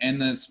Energy,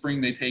 and in the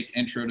spring, they take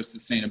Intro to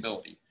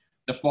Sustainability.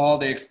 The fall,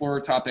 they explore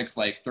topics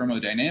like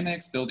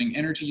thermodynamics, building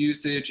energy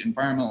usage,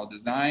 environmental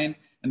design,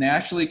 and they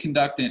actually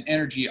conduct an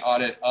energy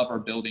audit of our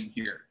building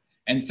here.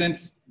 And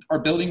since our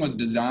building was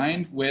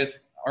designed with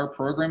our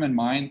program in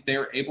mind,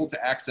 they're able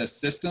to access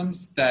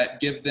systems that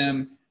give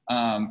them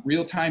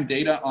real-time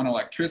data on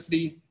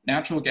electricity,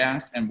 natural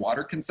gas, and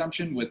water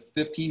consumption with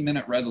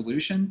 15-minute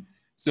resolution.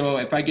 So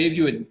if I gave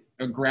you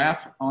a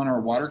graph on our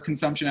water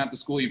consumption at the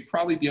school, you'd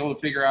probably be able to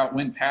figure out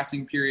when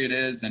passing period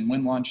is and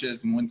when lunch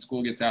is and when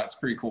school gets out. It's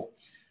pretty cool.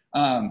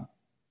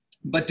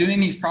 But doing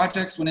these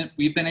projects,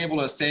 we've been able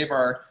to save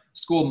our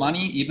school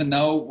money, even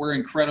though we're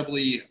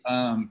incredibly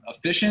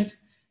efficient.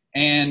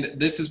 And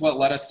this is what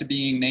led us to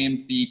being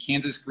named the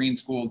Kansas Green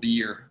School of the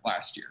Year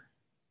last year.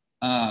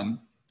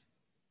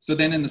 So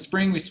then in the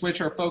spring, we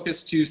switch our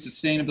focus to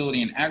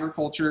sustainability in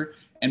agriculture.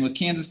 And with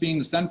Kansas being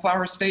the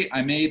sunflower state,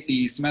 I made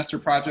the semester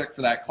project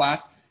for that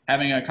class,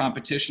 having a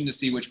competition to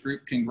see which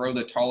group can grow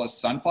the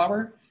tallest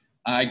sunflower.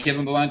 I give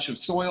them a bunch of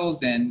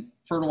soils and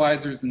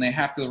fertilizers, and they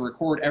have to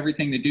record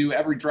everything they do.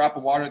 Every drop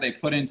of water they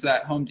put into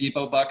that Home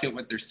Depot bucket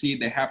with their seed,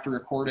 they have to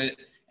record it,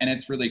 and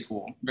it's really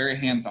cool, very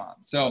hands-on.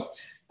 So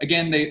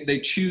again, they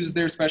choose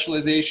their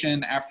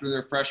specialization after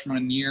their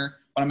freshman year,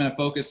 but I'm going to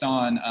focus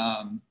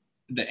on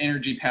the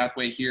energy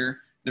pathway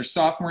here. Their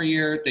sophomore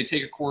year, they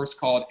take a course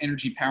called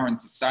Energy, Power,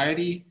 and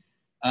Society.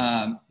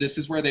 This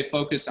is where they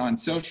focus on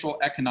social,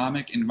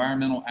 economic,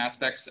 environmental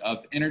aspects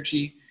of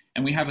energy.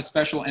 And we have a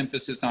special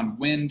emphasis on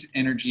wind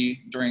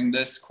energy during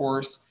this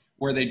course,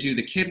 where they do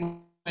the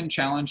KidWin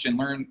Challenge and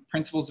learn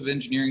principles of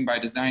engineering by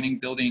designing,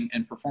 building,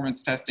 and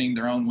performance testing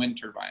their own wind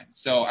turbines.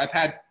 So I've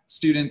had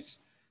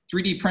students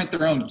 3D print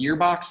their own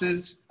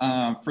gearboxes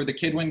for the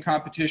KidWin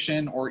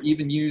competition, or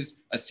even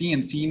use a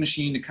CNC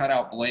machine to cut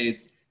out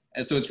blades.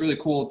 And so it's really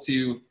cool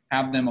to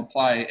have them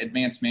apply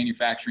advanced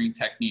manufacturing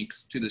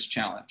techniques to this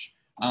challenge.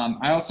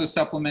 I also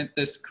supplement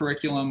this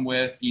curriculum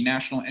with the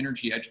National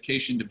Energy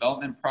Education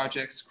Development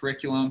Project's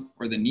curriculum,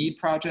 or the NEED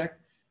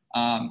project.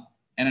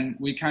 And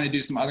we kind of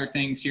do some other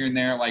things here and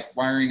there, like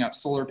wiring up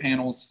solar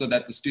panels so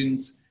that the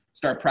students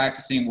start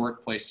practicing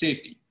workplace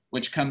safety,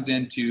 which comes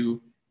into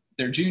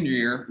their junior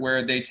year,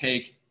 where they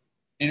take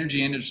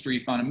energy industry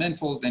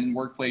fundamentals, and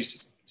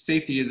workplace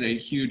safety is a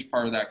huge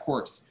part of that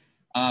course.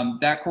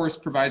 That course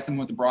provides them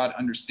with a broad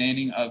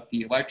understanding of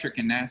the electric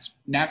and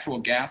natural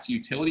gas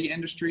utility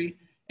industry,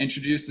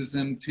 introduces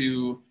them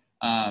to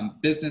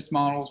business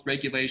models,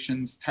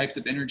 regulations, types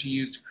of energy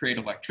used to create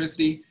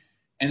electricity.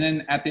 And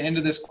then at the end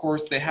of this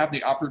course, they have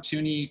the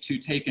opportunity to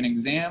take an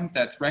exam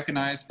that's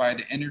recognized by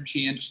the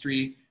energy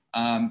industry,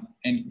 and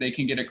they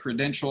can get a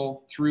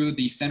credential through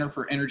the Center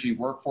for Energy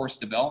Workforce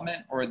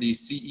Development, or the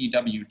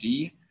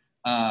CEWD,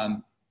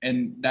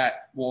 and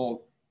that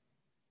will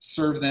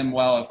serve them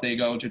well if they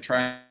go to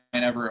try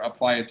and ever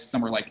apply it to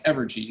somewhere like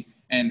Evergy.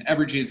 And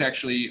Evergy is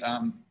actually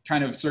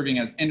kind of serving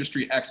as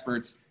industry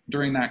experts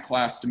during that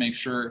class to make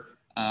sure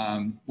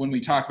when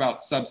we talk about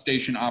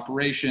substation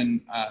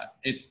operation,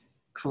 it's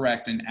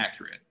correct and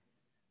accurate.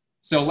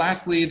 So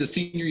lastly, the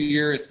senior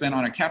year is spent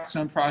on a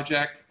capstone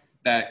project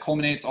that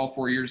culminates all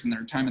 4 years in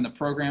their time in the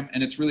program,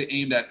 and it's really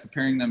aimed at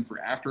preparing them for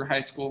after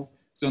high school.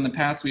 So in the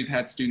past, we've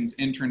had students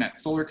intern at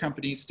solar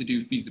companies to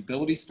do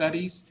feasibility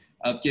studies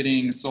of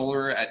getting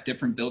solar at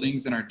different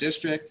buildings in our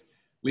district.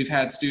 We've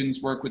had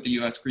students work with the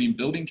U.S. Green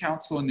Building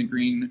Council and the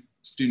Green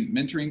Student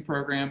Mentoring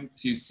Program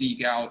to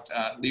seek out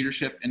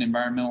leadership in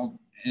environmental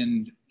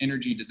and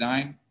energy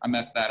design. I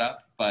messed that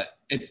up, but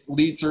it's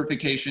LEED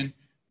certification.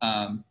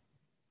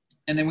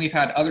 And then we've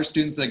had other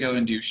students that go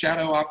and do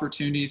shadow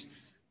opportunities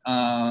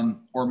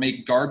or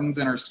make gardens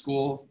in our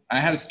school. I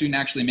had a student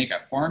actually make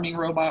a farming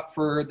robot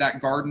for that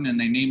garden, and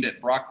they named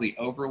it Broccoli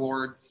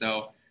Overlord.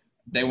 So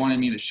they wanted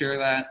me to share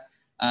that.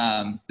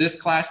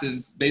 This class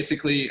is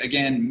basically,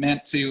 again,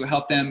 meant to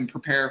help them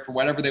prepare for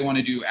whatever they want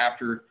to do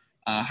after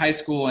high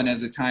school, and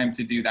as a time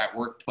to do that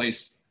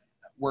work-based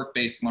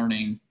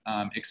learning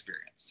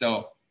experience.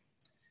 So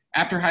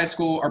after high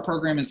school, our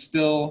program is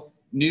still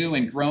new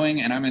and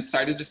growing, and I'm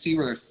excited to see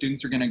where the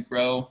students are going to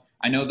grow.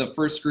 I know the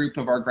first group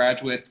of our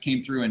graduates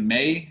came through in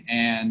May,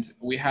 and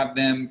we have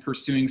them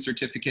pursuing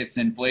certificates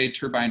in blade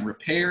turbine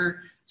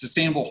repair,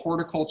 sustainable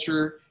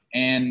horticulture,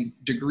 and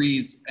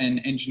degrees in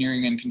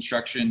engineering and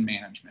construction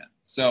management.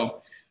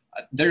 So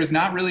there's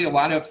not really a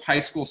lot of high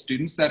school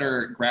students that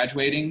are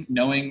graduating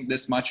knowing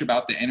this much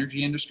about the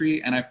energy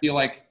industry, and I feel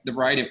like the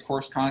variety of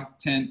course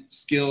content,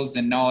 skills,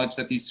 and knowledge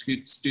that these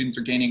students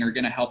are gaining are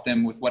going to help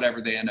them with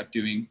whatever they end up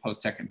doing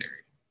post-secondary.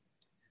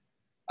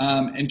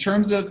 In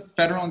terms of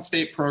federal and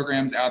state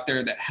programs out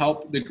there that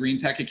help the Green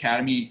Tech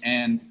Academy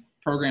and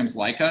programs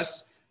like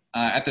us,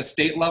 at the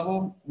state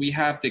level, we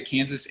have the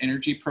Kansas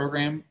Energy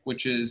Program,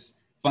 which is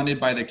funded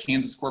by the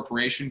Kansas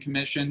Corporation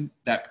Commission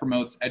that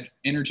promotes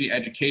energy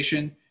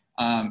education.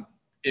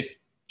 If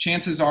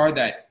chances are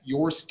that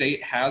your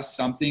state has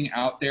something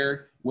out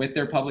there with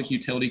their Public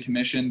Utility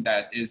Commission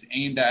that is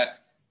aimed at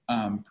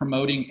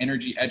promoting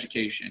energy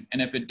education.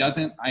 And if it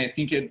doesn't, I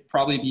think it'd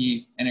probably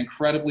be an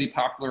incredibly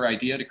popular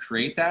idea to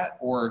create that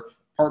or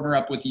partner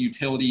up with the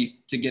utility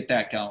to get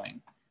that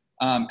going.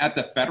 At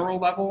the federal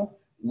level,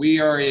 we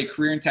are a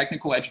career and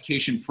technical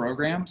education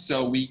program,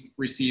 so we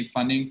receive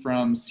funding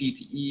from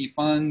CTE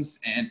funds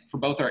and for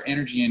both our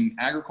energy and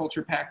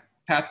agriculture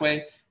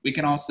pathway. We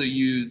can also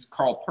use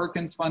Carl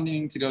Perkins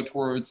funding to go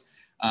towards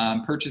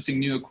purchasing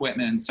new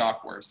equipment and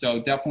software. So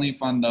definitely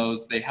fund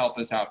those. They help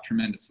us out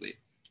tremendously.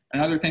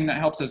 Another thing that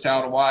helps us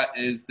out a lot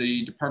is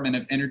the Department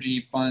of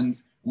Energy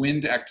funds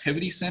Wind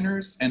Activity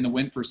Centers and the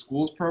Wind for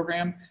Schools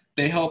program.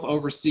 They help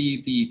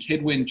oversee the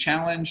KidWin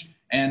Challenge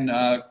and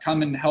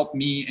come and help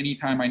me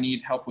anytime I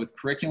need help with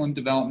curriculum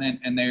development.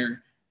 And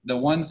the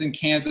ones in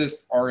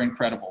Kansas are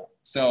incredible.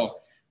 So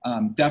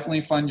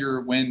definitely fund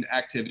your wind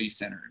activity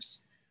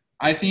centers.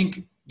 I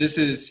think this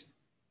is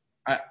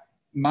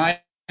my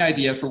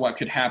idea for what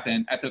could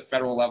happen at the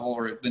federal level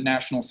or the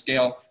national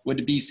scale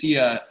would be see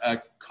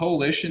a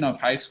coalition of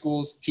high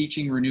schools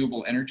teaching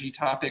renewable energy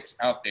topics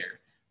out there.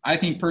 I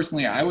think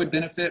personally I would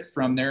benefit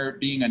from there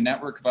being a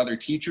network of other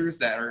teachers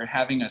that are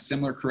having a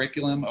similar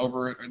curriculum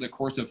over the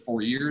course of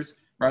 4 years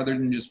rather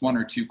than just 1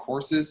 or 2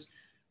 courses.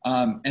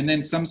 And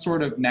then some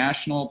sort of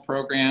national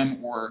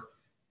program or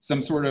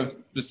some sort of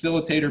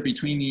facilitator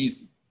between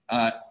these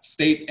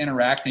states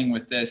interacting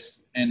with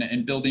this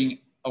and building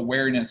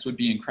awareness would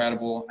be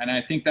incredible. And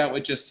I think that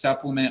would just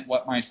supplement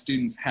what my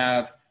students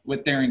have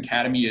with their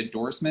academy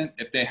endorsement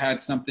if they had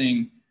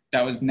something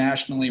that was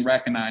nationally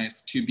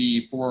recognized to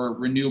be for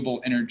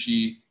renewable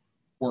energy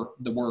for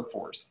the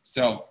workforce.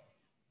 So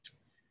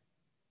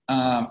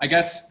I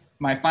guess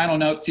my final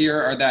notes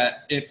here are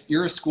that if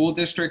you're a school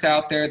district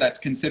out there that's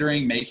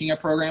considering making a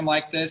program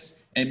like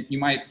this, and you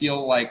might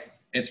feel like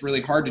it's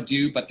really hard to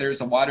do, but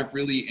there's a lot of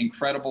really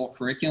incredible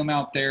curriculum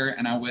out there,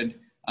 and I would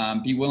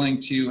be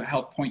willing to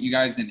help point you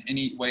guys in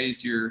any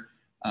ways you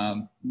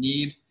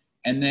need.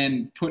 And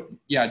then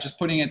just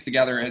putting it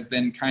together has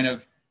been kind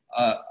of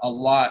a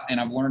lot, and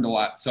I've learned a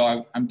lot.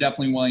 So I'm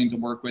definitely willing to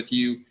work with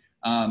you.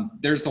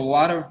 There's a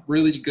lot of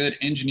really good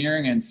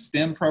engineering and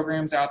STEM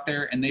programs out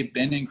there, and they've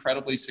been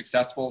incredibly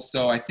successful.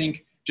 So I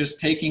think just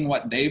taking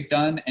what they've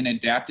done and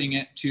adapting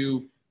it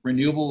to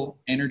renewable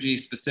energy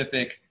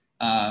specific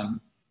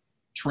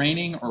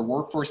training or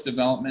workforce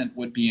development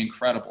would be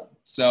incredible.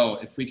 So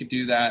if we could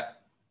do that,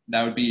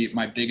 that would be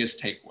my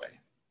biggest takeaway.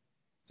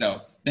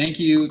 So thank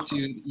you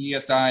to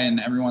ESI and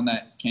everyone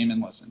that came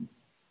and listened.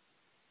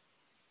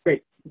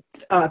 Great.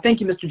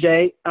 Thank you, Mr.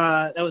 J.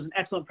 That was an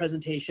excellent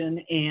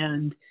presentation.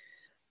 And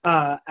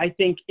I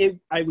think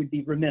I would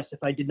be remiss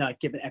if I did not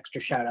give an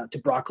extra shout out to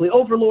Broccoli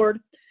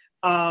Overlord.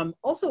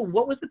 Also,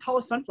 what was the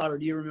tallest sunflower?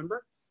 Do you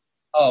remember?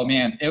 Oh,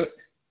 man.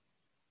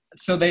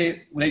 So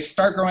they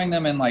start growing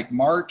them in like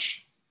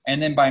March,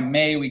 and then by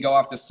May we go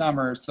off to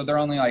summer. So they're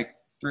only like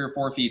 3 or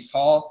 4 feet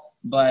tall.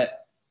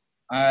 But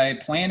I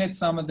planted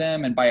some of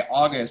them, and by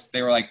August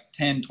they were like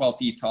 10, 12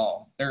 feet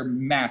tall. They're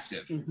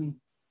massive. Mm-hmm.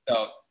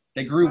 So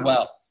they grew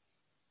well.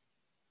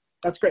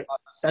 That's great.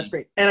 That's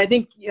great. And I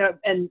think,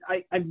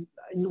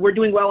 we're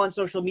doing well on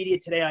social media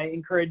today. I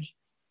encourage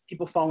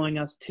people following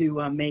us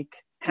to make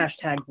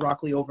hashtag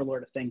Broccoli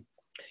Overlord a thing.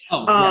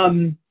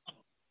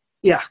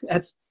 Yeah,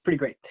 that's pretty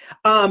great.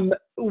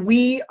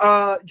 We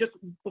just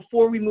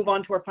before we move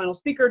on to our final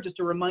speaker, just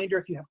a reminder,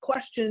 if you have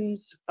questions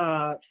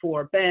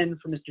for Ben,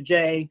 for Mr.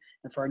 J,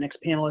 and for our next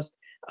panelist,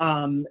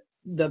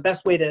 the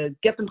best way to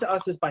get them to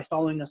us is by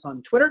following us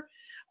on Twitter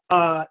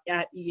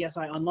at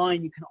EESI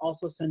Online. You can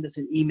also send us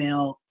an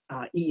email,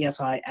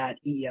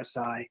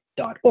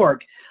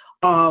 eesi@eesi.org.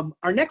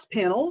 Our next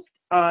panel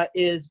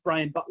is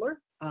Brian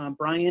Butler.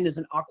 Brian is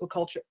an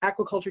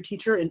aquaculture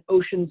teacher in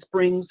Ocean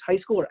Springs High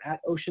School, or at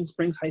Ocean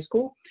Springs High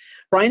School.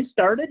 Brian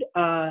started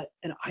a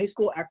high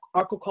school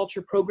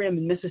aquaculture program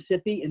in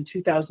Mississippi in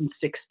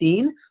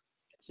 2016.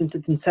 Since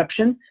its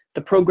inception,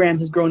 the program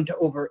has grown to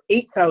over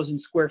 8,000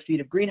 square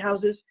feet of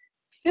greenhouses,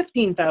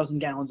 15,000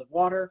 gallons of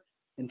water,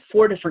 and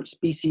 4 different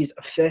species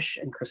of fish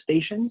and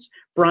crustaceans.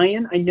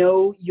 Brian, I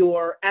know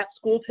you're at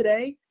school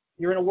today.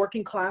 You're in a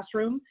working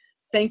classroom.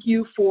 Thank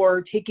you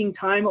for taking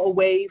time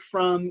away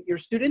from your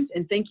students,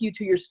 and thank you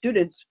to your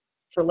students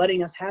for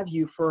letting us have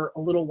you for a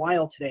little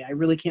while today. I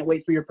really can't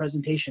wait for your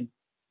presentation.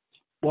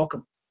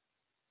 Welcome.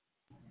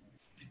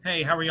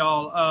 Hey, how are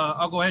y'all?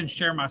 I'll go ahead and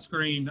share my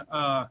screen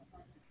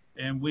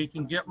and we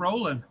can get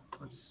rolling.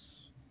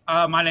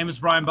 My name is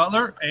Brian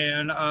Butler,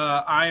 and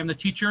I am the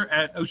teacher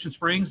at Ocean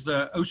Springs,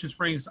 the Ocean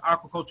Springs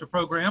Aquaculture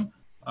Program.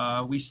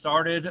 We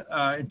started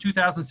in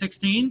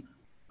 2016.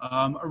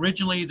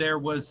 Originally, there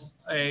was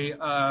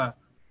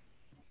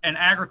an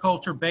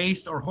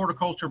agriculture-based or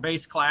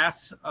horticulture-based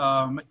class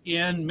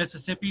in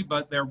Mississippi,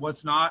 but there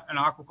was not an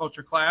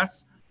aquaculture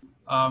class.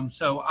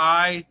 So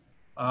I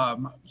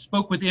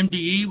spoke with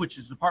MDE, which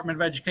is the Department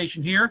of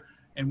Education here,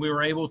 and we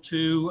were able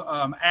to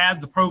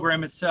add the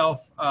program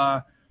itself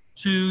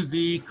to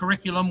the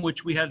curriculum,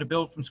 which we had to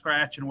build from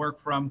scratch and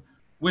work from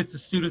with the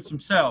students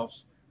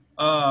themselves.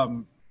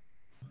 All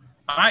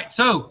right,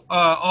 so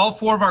all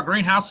 4 of our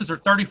greenhouses are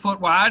 30 foot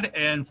wide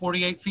and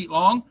 48 feet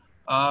long.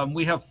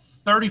 We have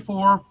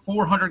 34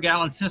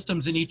 400-gallon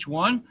systems in each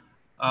one.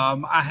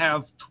 I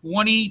have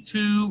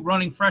 22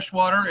 running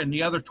freshwater, and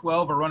the other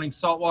 12 are running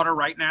saltwater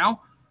right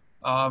now.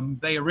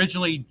 They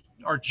originally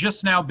are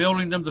just now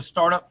building them to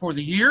start up for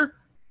the year.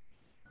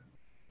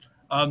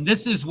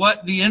 This is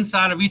what the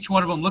inside of each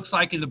one of them looks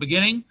like in the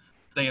beginning.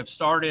 They have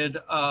started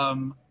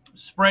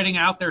spreading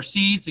out their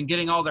seeds and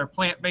getting all their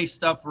plant-based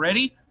stuff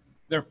ready.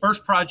 Their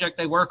first project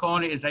they work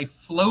on is a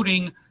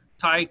floating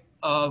type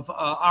of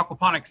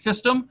aquaponics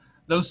system.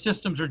 Those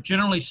systems are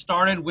generally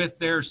started with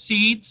their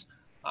seeds.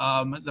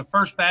 The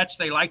first batch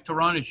they like to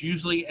run is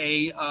usually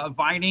a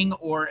vining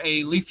or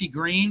a leafy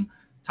green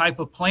type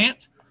of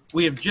plant.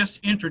 We have just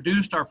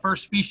introduced our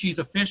first species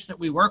of fish that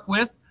we work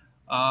with.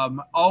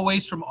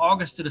 Always from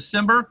August to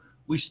December,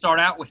 we start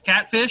out with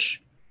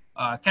catfish.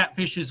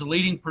 Catfish is a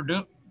leading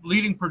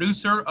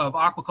producer of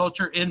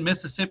aquaculture in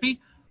Mississippi.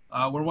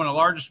 We're one of the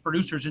largest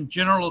producers in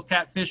general of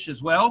catfish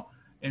as well.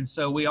 And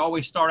so we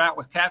always start out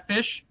with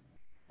catfish.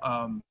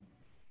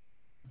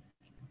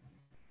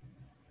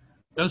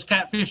 Those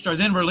catfish are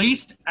then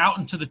released out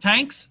into the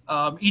tanks.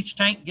 Each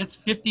tank gets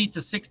 50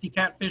 to 60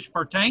 catfish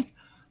per tank.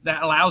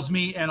 That allows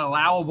me an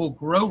allowable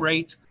grow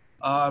rate.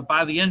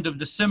 By the end of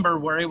December,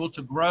 we're able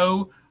to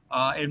grow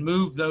and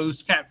move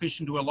those catfish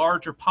into a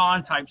larger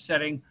pond type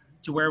setting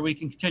to where we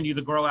can continue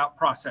the grow out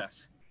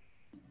process.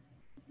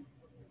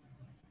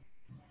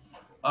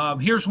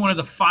 Here's one of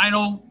the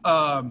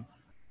final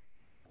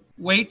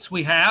weights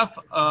we have.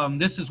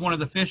 This is one of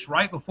the fish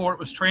right before it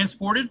was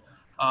transported.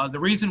 The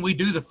reason we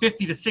do the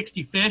 50 to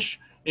 60 fish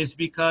is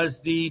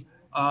because the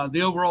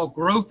overall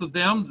growth of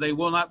them, they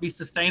will not be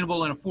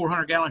sustainable in a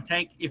 400-gallon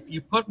tank. If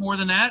you put more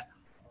than that,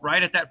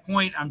 right at that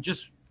point, I'm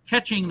just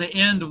catching the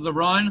end of the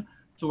run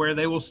to where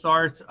they will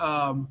start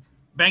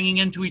banging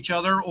into each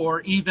other,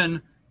 or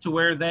even to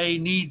where they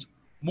need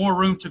more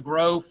room to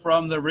grow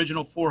from the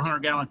original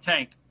 400-gallon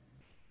tank.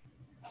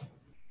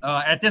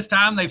 At this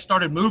time, they've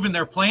started moving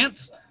their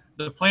plants.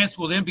 The plants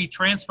will then be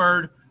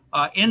transferred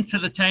into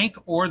the tank,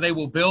 or they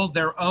will build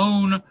their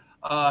own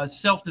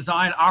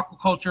self-designed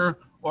aquaculture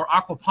or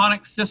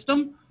aquaponics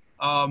system.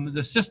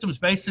 The systems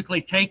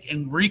basically take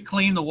and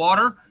re-clean the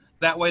water.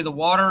 That way the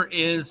water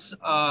is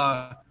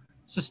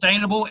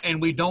sustainable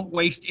and we don't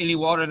waste any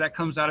water that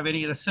comes out of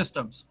any of the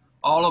systems.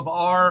 All of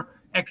our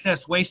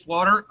excess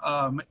wastewater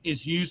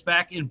is used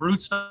back in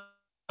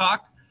broodstock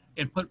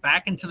and put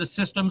back into the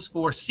systems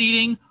for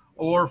seeding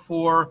or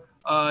for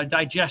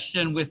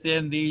digestion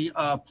within the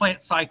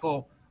plant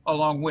cycle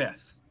along with.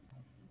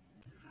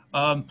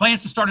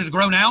 Plants have started to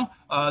grow now.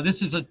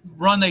 This is a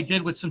run they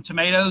did with some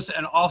tomatoes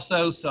and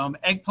also some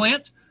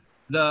eggplant.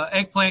 The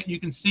eggplant you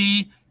can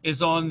see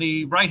is on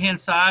the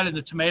right-hand side, and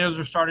the tomatoes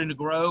are starting to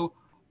grow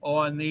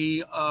on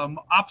the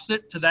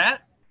opposite to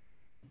that.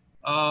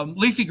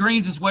 Leafy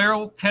greens as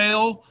well,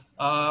 kale,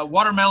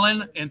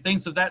 watermelon, and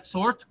things of that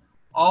sort.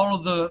 All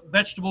of the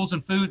vegetables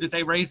and food that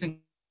they raise in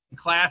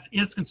class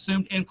is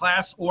consumed in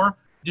class or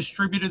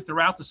distributed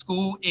throughout the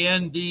school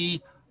in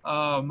the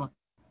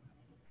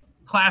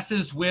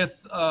classes with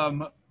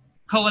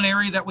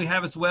culinary that we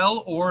have as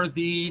well, or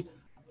the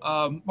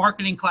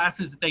marketing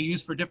classes that they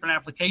use for different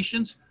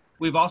applications.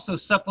 We've also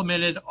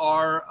supplemented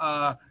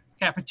our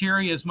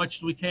cafeteria as much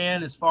as we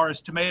can as far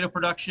as tomato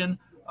production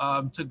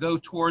to go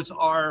towards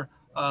our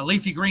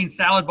leafy green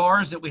salad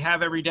bars that we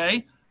have every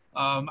day.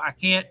 I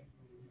can't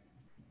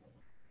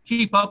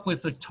keep up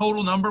with the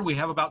total number. We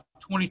have about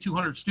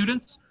 2,200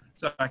 students,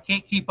 so I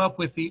can't keep up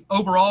with the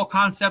overall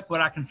concept,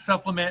 but I can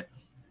supplement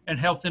and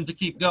help them to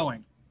keep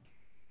going.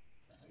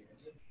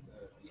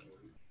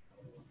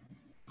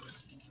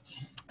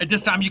 At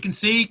this time, you can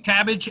see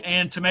cabbage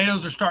and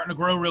tomatoes are starting to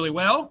grow really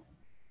well.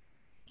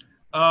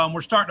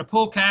 We're starting to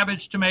pull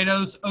cabbage,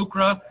 tomatoes,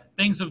 okra,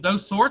 things of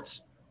those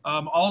sorts.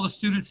 All the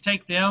students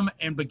take them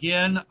and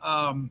begin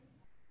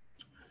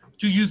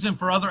to use them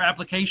for other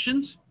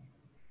applications.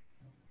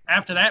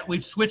 After that,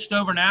 we've switched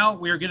over now.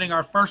 We are getting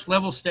our first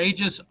level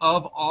stages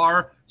of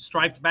our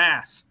striped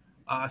bass.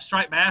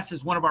 Striped bass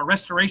is one of our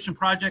restoration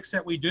projects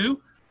that we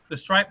do. The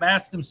striped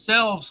bass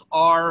themselves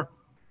are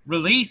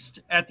released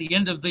at the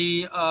end of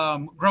the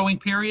growing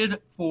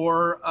period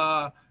for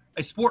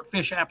a sport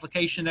fish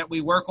application that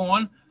we work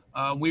on.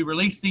 We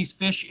release these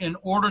fish in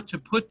order to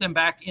put them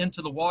back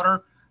into the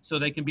water so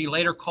they can be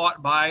later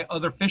caught by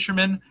other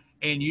fishermen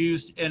and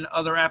used in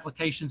other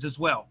applications as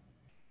well.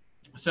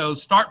 So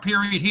start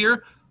period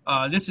here.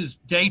 This is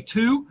day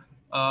 2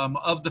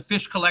 of the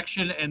fish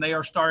collection, and they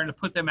are starting to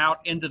put them out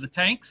into the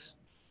tanks.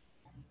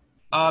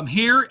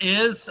 Here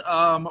is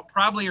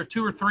probably a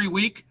 2 or 3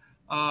 week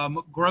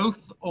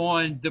growth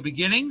on the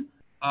beginning.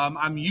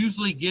 I'm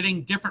usually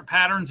getting different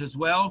patterns as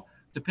well.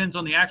 Depends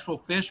on the actual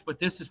fish, but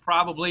this is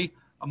probably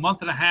a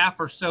month and a half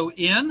or so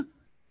in.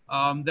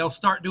 They'll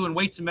start doing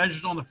weights and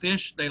measures on the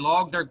fish. They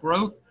log their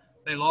growth.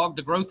 They log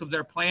the growth of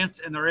their plants,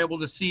 and they're able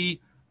to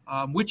see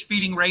which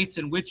feeding rates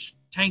and which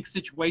tank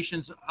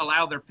situations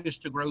allow their fish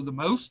to grow the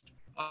most.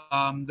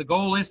 The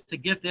goal is to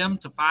get them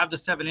to 5 to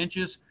 7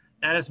 inches.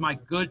 That is my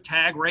good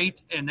tag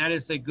rate, and that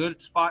is a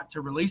good spot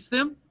to release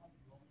them.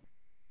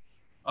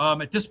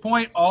 At this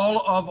point, all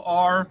of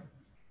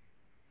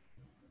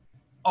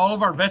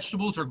our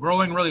vegetables are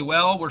growing really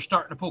well. We're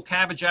starting to pull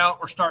cabbage out.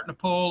 We're starting to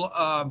pull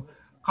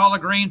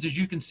collard greens, as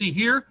you can see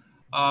here.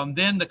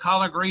 Then the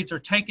collard greens are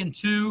taken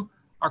to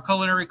our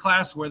culinary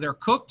class where they're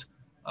cooked.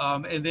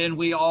 And then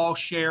we all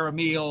share a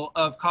meal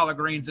of collard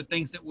greens and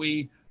things that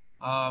we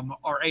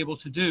are able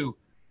to do.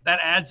 That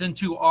adds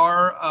into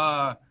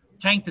our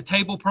tank to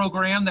table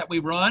program that we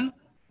run.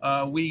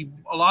 A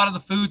lot of the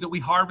food that we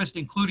harvest,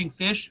 including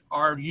fish,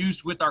 are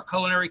used with our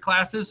culinary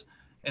classes,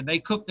 and they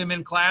cook them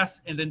in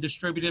class and then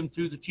distribute them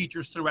to the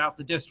teachers throughout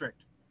the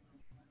district.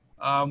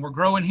 We're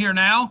growing here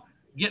now,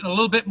 getting a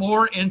little bit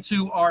more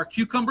into our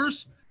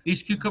cucumbers.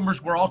 These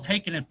cucumbers were all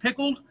taken and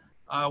pickled.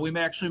 We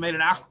actually made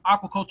an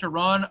aquaculture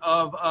run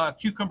of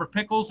cucumber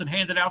pickles and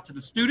handed out to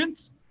the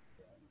students.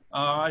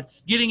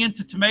 It's getting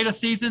into tomato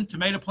season.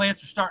 Tomato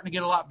plants are starting to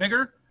get a lot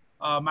bigger.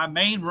 My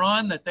main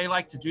run that they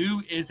like to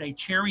do is a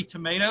cherry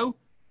tomato,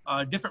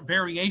 different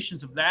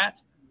variations of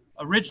that.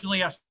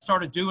 Originally, I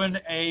started doing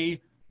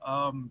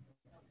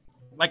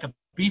like a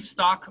beef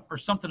stock or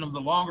something of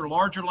the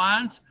larger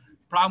lines.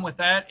 The problem with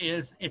that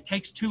is it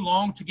takes too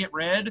long to get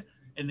red,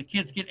 and the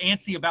kids get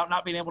antsy about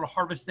not being able to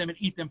harvest them and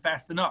eat them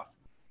fast enough.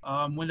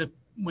 When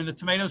the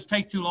tomatoes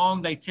take too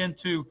long, they tend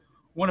to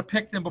want to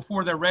pick them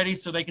before they're ready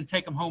so they can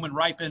take them home and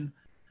ripen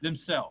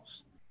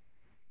themselves.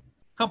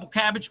 Couple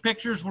cabbage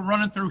pictures we're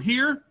running through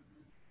here.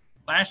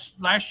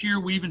 Last year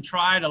we even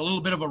tried a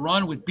little bit of a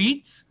run with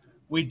beets.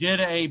 We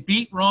did a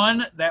beet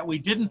run that we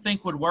didn't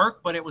think would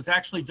work, but it was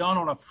actually done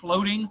on a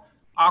floating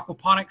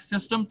aquaponics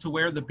system to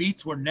where the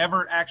beets were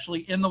never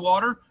actually in the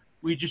water.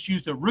 We just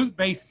used a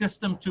root-based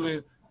system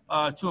to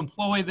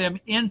employ them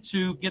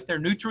to get their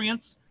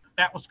nutrients.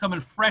 That was coming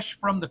fresh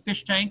from the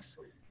fish tanks,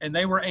 and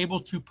they were able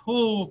to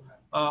pull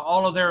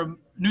all of their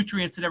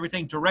nutrients and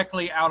everything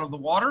directly out of the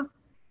water.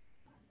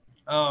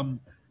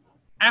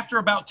 After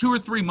about 2 or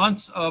 3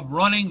 months of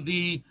running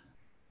the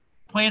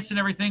plants and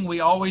everything,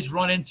 we always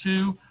run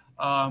into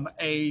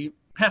a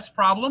pest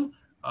problem.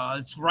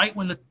 It's right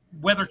when the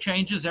weather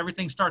changes,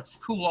 everything starts to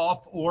cool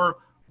off or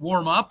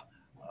warm up.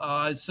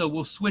 So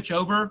we'll switch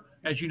over.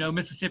 As you know,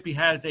 Mississippi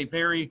has a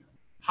very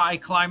high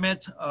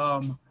climate.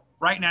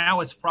 Right now,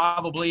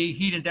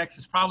 heat index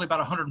is probably about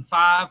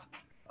 105.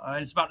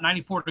 And it's about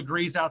 94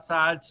 degrees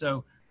outside.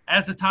 So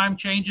as the time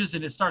changes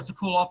and it starts to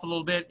cool off a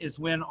little bit is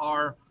when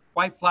our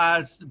white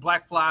flies,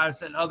 black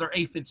flies, and other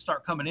aphids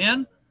start coming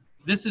in.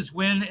 This is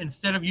when,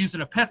 instead of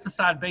using a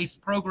pesticide-based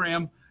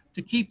program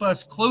to keep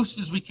us close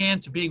as we can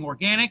to being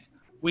organic,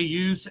 we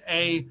use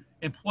a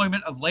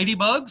employment of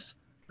ladybugs.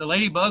 The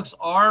ladybugs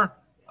are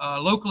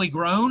locally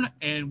grown,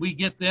 and we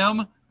get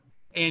them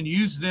and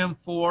use them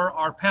for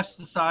our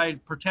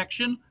pesticide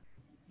protection.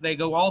 They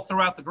go all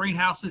throughout the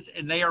greenhouses,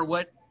 and they are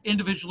what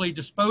individually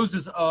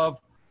disposes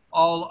of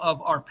all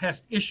of our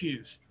pest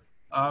issues.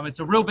 It's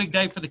a real big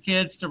day for the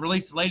kids to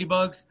release the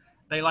ladybugs.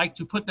 They like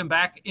to put them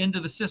back into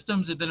the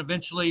systems, and then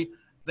eventually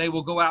they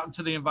will go out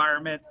into the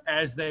environment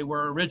as they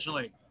were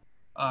originally.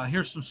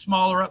 Here's some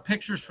smaller up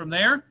pictures from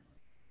there.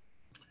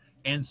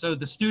 And so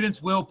the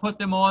students will put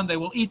them on. They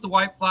will eat the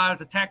white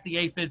flies, attack the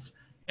aphids,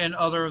 and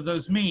other of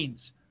those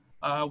means.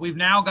 We've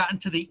now gotten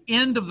to the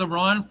end of the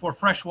run for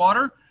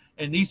freshwater,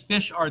 and these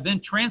fish are then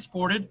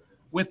transported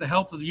with the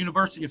help of the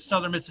University of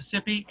Southern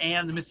Mississippi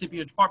and the Mississippi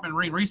Department of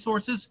Marine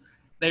Resources.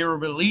 They were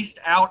released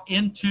out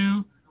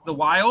into the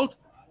wild.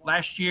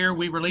 Last year,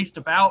 we released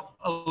about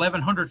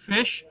 1,100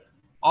 fish.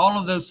 All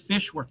of those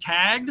fish were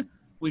tagged.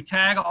 We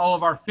tag all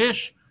of our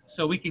fish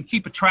so we can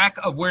keep a track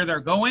of where they're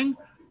going.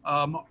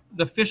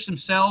 The fish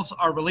themselves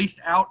are released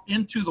out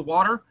into the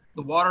water.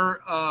 The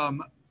water,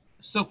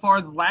 so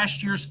far,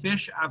 last year's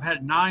fish, I've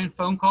had 9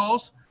 phone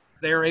calls.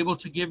 They are able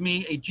to give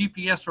me a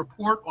GPS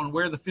report on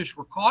where the fish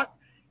were caught,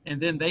 and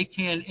then they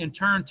can, in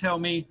turn, tell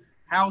me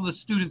how the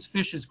student's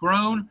fish has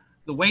grown,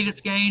 the weight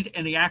it's gained,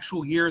 and the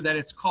actual year that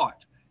it's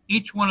caught.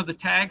 Each one of the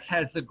tags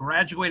has the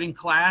graduating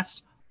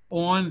class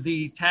on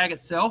the tag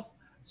itself.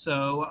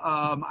 So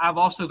I've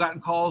also gotten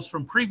calls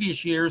from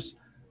previous years,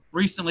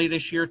 recently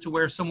this year, to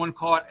where someone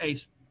caught a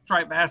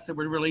striped bass that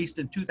we released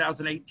in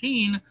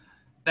 2018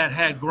 that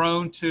had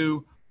grown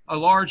to a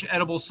large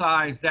edible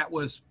size that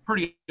was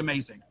pretty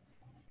amazing.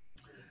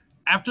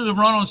 After the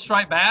run on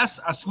striped bass,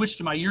 I switched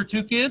to my year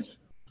 2 kids.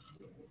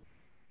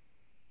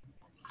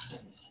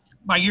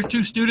 My year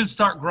 2 students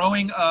start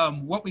growing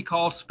what we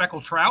call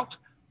speckled trout.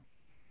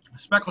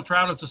 Speckled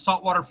trout is a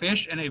saltwater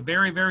fish and a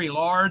very, very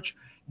large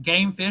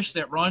game fish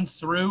that runs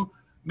through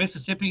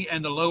Mississippi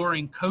and the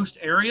lowering coast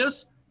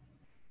areas.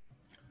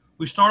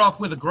 We start off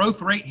with a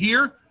growth rate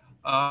here.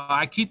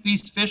 I keep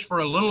these fish for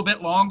a little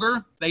bit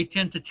longer. They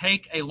tend to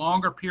take a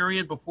longer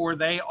period before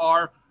they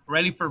are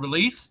ready for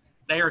release.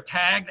 They are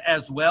tagged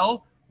as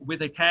well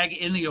with a tag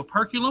in the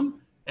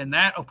operculum, and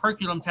that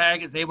operculum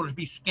tag is able to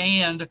be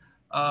scanned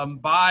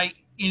by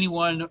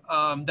anyone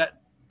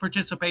that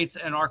participates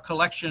in our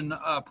collection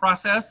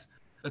process.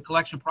 The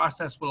collection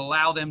process will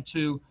allow them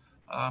to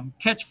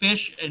catch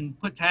fish and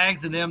put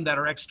tags in them that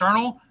are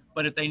external,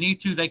 but if they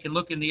need to, they can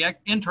look in the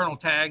internal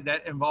tag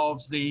that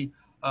involves the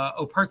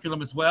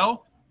operculum as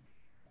well.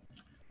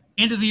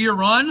 End of the year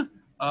run,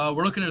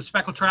 we're looking at a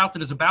speckled trout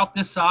that is about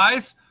this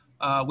size.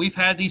 We've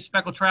had these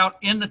speckled trout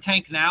in the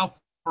tank now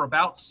for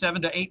about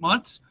 7 to 8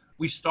 months.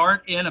 We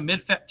start in a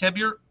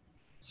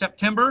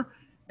September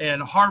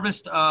and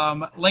harvest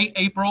late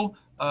April,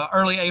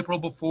 early April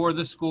before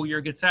the school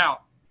year gets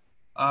out.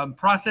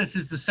 Process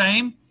is the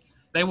same.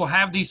 They will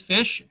have these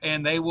fish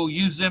and they will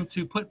use them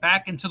to put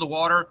back into the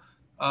water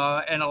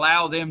and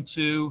allow them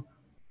to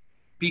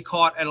be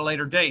caught at a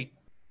later date.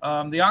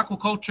 The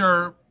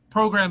aquaculture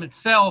program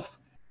itself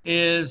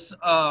is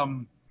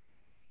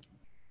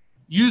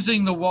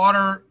using the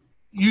water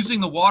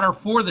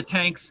for the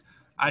tanks.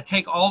 I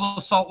take all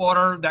the salt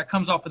water that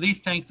comes off of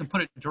these tanks and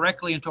put it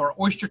directly into our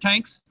oyster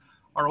tanks.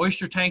 Our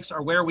oyster tanks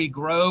are where we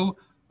grow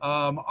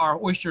our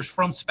oysters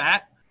from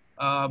spat.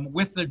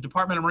 With the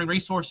Department of Marine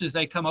Resources,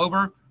 they come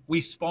over, we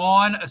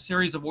spawn a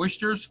series of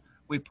oysters,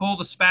 we pull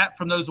the spat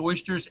from those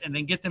oysters and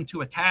then get them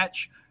to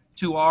attach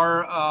to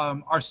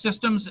our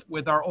systems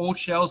with our old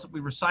shells that we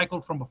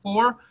recycled from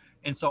before.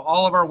 And so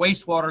all of our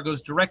wastewater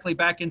goes directly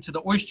back into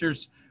the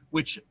oysters,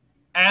 which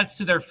adds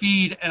to their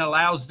feed and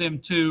allows them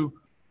to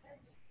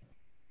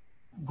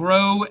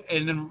grow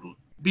and then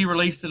be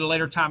released at a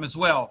later time as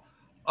well.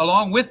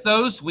 Along with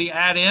those, we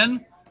add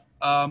in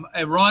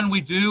a run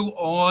we do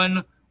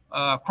on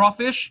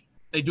crawfish.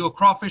 They do a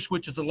crawfish,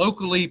 which is a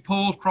locally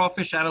pulled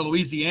crawfish out of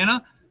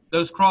Louisiana.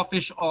 Those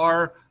crawfish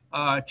are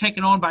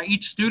taken on by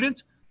each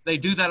student. They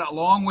do that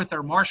along with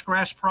our marsh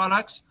grass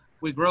products.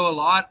 We grow a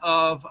lot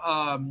of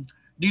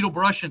needle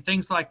brush and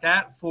things like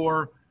that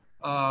for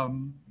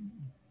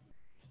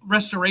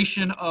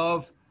restoration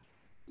of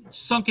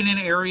sunken in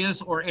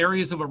areas or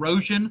areas of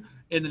erosion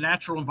in the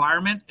natural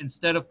environment.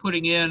 Instead of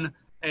putting in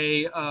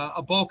a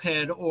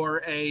bulkhead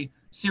or a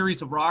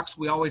series of rocks,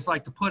 we always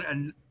like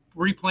to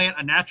replant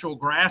a natural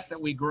grass that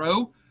we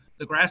grow.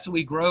 The grass that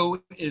we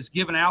grow is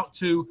given out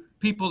to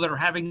people that are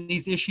having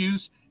these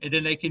issues, and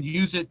then they can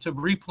use it to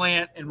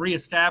replant and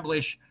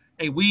reestablish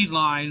a weed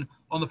line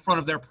on the front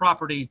of their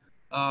property,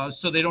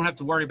 so they don't have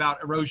to worry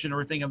about erosion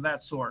or anything of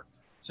that sort.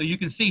 So you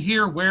can see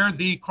here where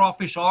the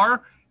crawfish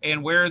are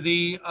and where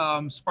the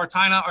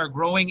Spartina are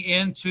growing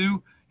in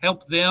to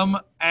help them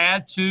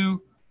add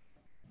to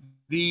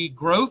the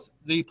growth.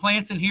 The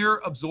plants in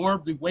here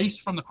absorb the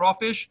waste from the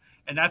crawfish,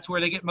 and that's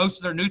where they get most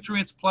of their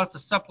nutrients, plus a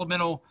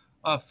supplemental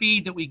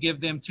feed that we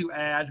give them to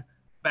add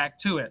back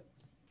to it.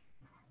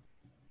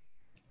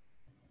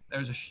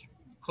 There's a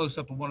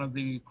close-up of one of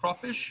the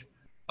crawfish.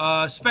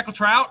 Speckled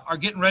trout are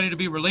getting ready to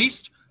be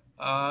released.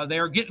 They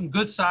are getting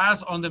good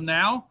size on them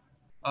now.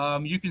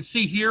 You can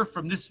see here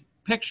from this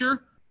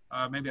picture,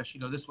 maybe I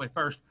should go this way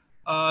first.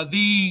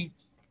 The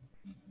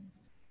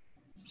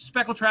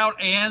speckled trout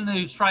and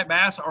the striped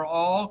bass are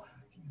all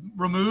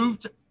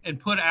removed and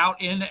put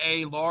out in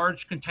a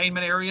large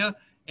containment area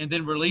and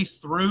then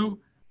released through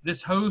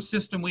this hose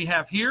system we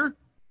have here.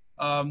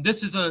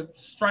 This is a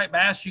striped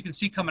bass you can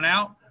see coming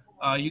out.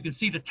 You can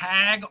see the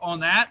tag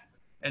on that,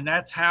 and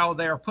that's how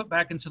they are put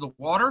back into the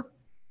water.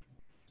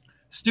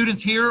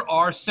 Students here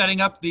are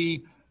setting up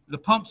the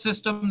pump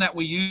system that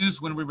we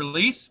use when we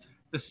release.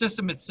 The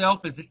system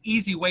itself is an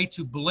easy way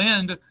to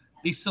blend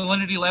the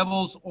salinity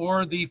levels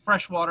or the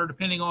fresh water,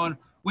 depending on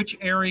which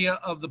area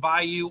of the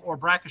bayou or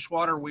brackish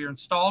water we are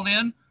installed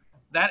in.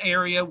 That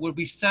area will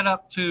be set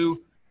up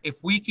to, if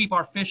we keep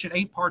our fish at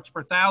 8 parts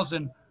per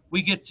thousand,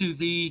 we get to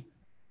the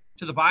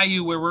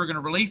bayou where we're going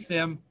to release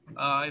them.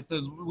 If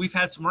we've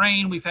had some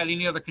rain, we've had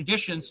any other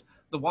conditions,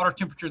 the water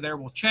temperature there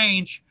will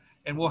change,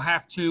 and we'll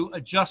have to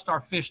adjust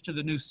our fish to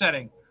the new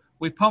setting.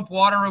 We pump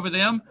water over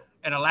them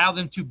and allow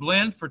them to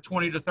blend for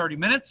 20 to 30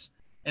 minutes.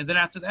 And then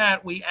after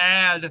that, we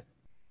add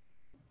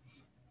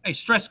a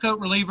stress coat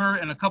reliever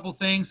and a couple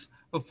things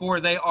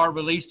before they are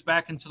released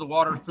back into the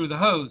water through the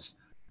hose.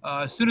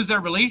 As soon as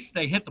they're released,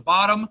 they hit the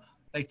bottom,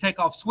 they take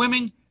off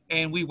swimming,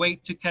 and we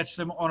wait to catch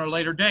them on a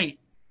later date.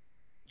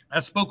 I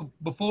spoke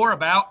before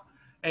about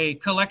a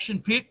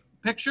collection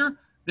picture.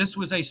 This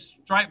was a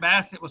striped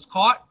bass that was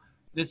caught.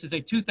 This is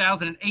a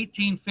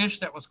 2018 fish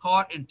that was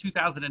caught in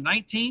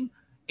 2019.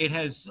 It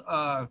has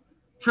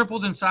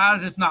tripled in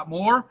size, if not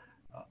more.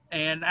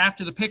 And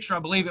after the picture, I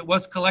believe it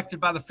was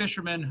collected by the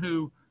fishermen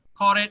who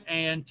caught it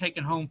and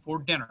taken home for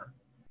dinner.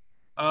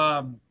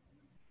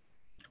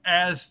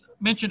 As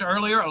mentioned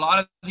earlier, a lot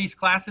of these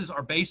classes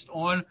are based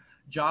on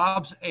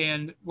jobs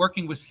and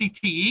working with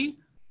CTE.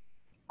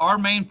 Our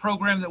main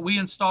program that we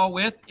install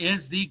with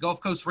is the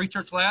Gulf Coast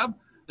Research Lab.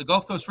 The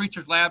Gulf Coast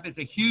Research Lab is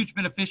a huge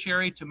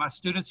beneficiary to my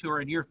students who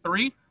are in year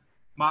 3.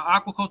 My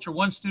Aquaculture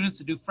 1 students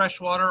that do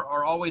freshwater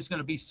are always going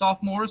to be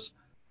sophomores.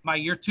 My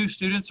year 2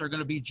 students are going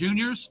to be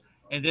juniors,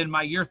 and then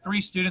my year 3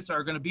 students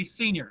are going to be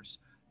seniors.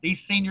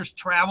 These seniors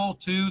travel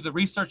to the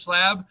research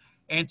lab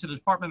and to the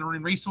Department of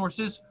Marine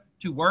Resources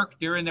to work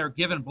during their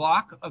given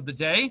block of the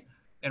day.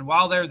 And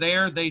while they're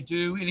there, they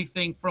do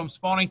anything from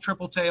spawning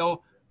triple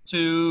tail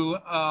to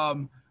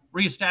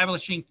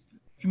reestablishing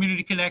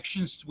community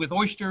connections with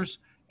oysters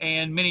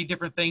and many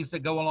different things that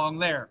go along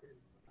there.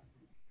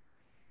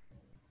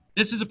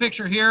 This is a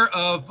picture here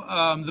of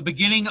the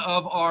beginning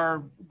of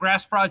our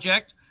grass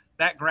project.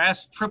 That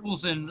grass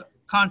triples in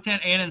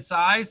content and in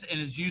size and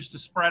is used to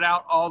spread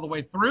out all the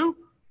way through.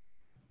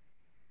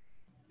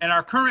 And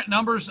our current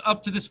numbers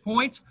up to this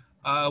point,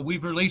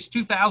 we've released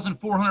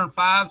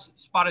 2,405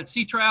 spotted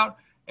sea trout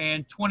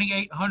and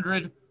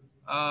 2,800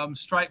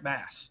 striped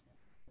bass.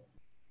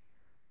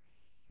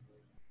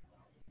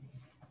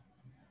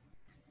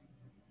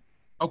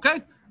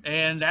 Okay,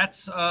 And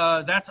that's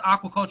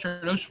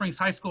aquaculture at Ocean Springs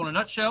High School in a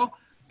nutshell.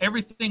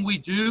 Everything we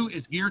do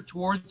is geared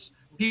towards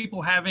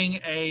people having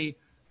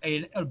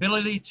an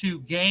ability to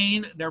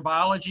gain their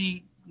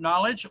biology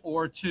knowledge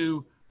or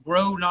to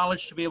grow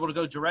knowledge to be able to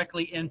go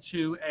directly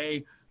into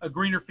a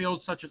greener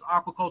field such as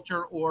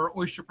aquaculture or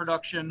oyster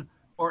production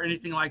or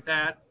anything like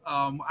that.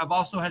 I've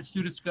also had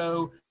students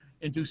go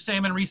and do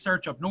salmon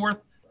research up north.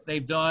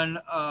 They've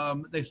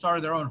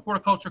started their own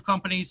horticulture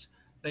companies.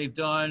 They've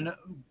done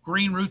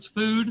Green Roots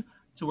Food,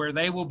 to where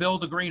they will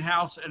build a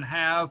greenhouse and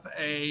have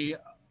the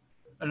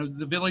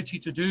ability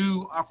to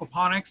do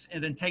aquaponics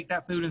and then take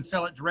that food and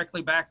sell it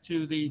directly back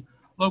to the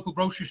local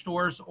grocery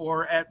stores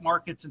or at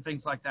markets and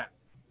things like that.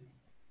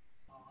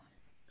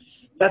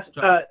 That's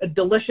a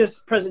delicious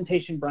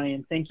presentation,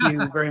 Brian. Thank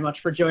you very much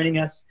for joining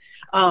us.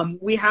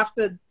 We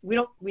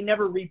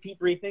never repeat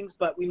briefings,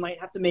 but we might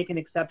have to make an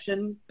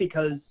exception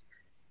because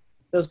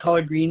those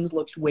collard greens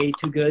looked way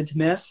too good to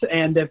miss.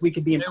 And if we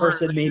could be in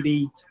person,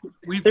 maybe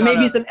there may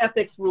be some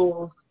ethics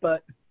rules,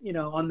 but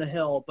on the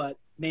Hill. But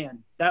man,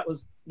 that was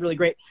really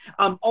great.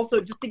 Also,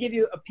 just to give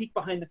you a peek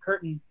behind the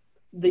curtain,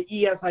 the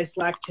ESI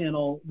Slack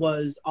channel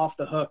was off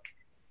the hook.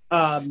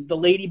 The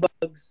ladybugs,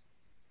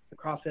 the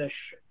crawfish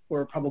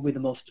were probably the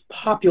most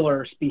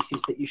popular species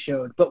that you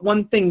showed. But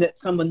one thing that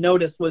someone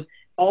noticed was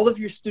all of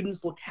your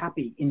students looked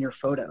happy in your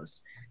photos.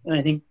 And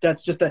I think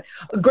that's just a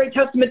great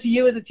testament to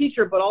you as a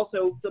teacher, but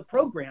also the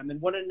program, and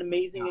what an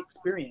amazing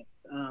experience.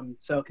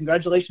 So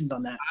congratulations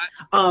on that.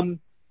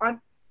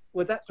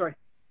 What's that? Sorry.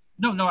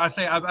 No, I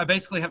say I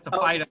basically have to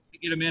fight to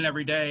get them in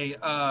every day.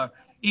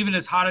 Even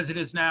as hot as it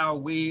is now,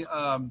 we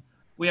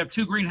have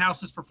 2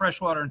 greenhouses for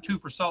freshwater and 2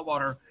 for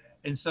saltwater.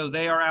 And so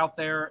they are out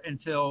there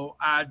until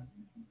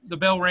the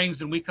bell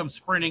rings and we come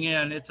sprinting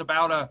in. It's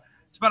about a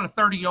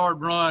 30-yard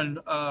run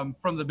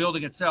from the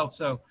building itself.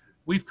 So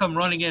we've come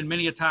running in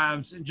many a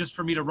times just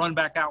for me to run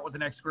back out with the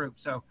next group.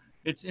 So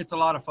it's a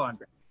lot of fun.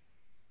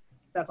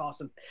 That's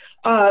awesome.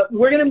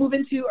 We're going to move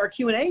into our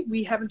Q&A.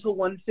 We have until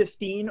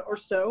 1:15 or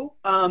so.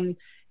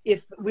 If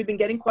we've been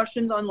getting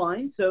questions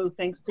online, so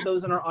thanks to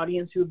those in our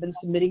audience who have been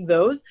submitting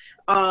those.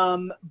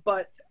 And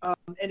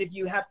if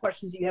you have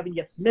questions that you haven't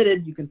yet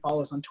submitted, you can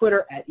follow us on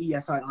Twitter at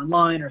ESI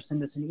Online or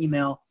send us an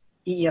email,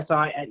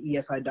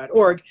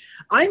 eesi@esi.org.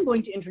 I'm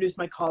going to introduce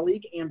my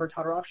colleague, Amber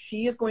Todoroff.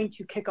 She is going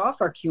to kick off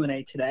our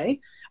Q&A today.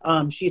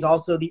 She's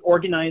also the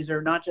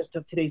organizer, not just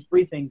of today's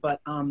briefing, but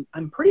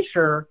I'm pretty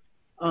sure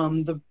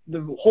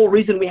the whole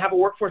reason we have a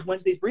Workforce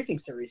Wednesdays briefing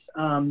series.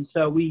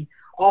 So we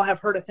all have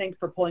her to thank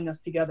for pulling us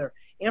together.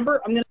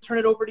 Amber, I'm going to turn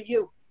it over to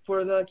you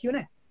for the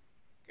Q&A.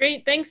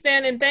 Great, thanks,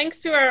 Dan, and thanks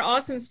to our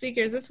awesome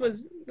speakers. This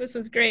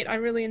was great. I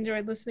really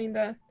enjoyed listening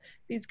to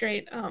these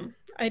great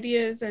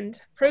ideas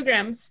and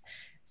programs.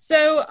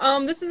 So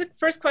this is the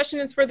first question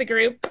is for the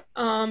group,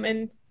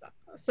 and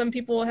some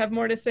people have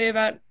more to say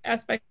about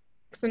aspects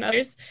than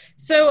others.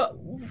 So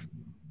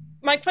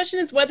my question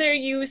is whether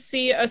you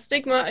see a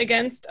stigma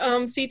against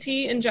CT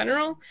in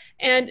general,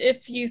 and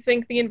if you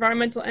think the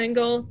environmental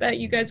angle that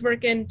you guys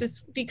work in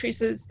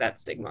decreases that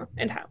stigma,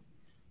 and how.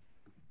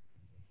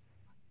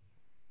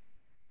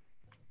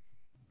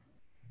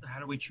 How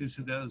do we choose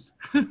who goes?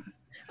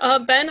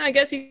 Ben, I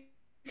guess you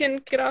can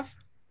get off.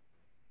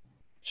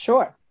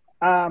 Sure.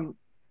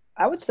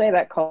 I would say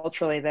that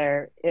culturally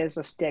there is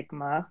a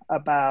stigma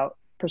about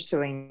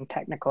pursuing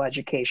technical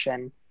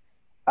education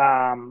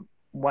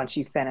once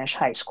you finish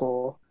high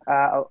school.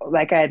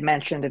 Like I had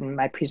mentioned in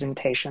my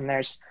presentation,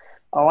 there's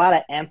a lot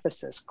of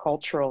emphasis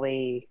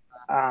culturally,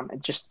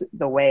 just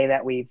the way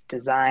that we've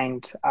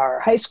designed our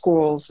high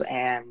schools,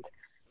 and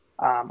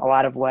a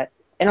lot of what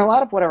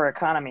our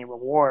economy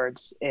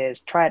rewards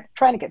is trying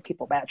to get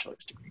people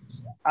bachelor's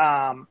degrees.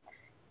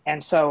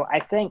 And so I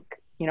think,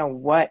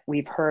 what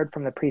we've heard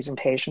from the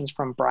presentations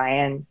from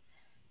Brian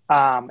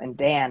and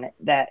Dan,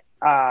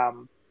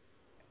 Brian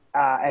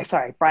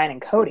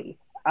and Cody,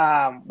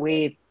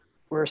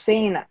 we're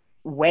seeing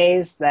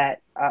ways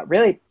that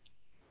really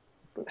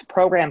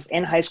programs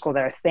in high school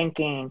that are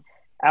thinking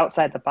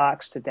outside the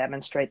box to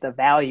demonstrate the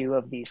value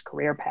of these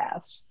career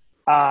paths.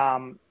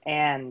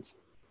 And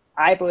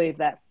I believe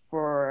that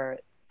for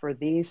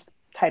these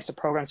types of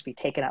programs to be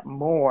taken up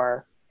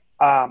more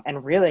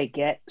and really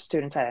get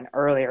students at an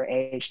earlier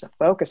age to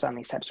focus on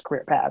these types of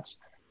career paths,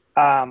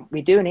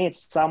 we do need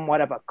somewhat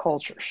of a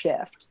culture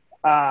shift.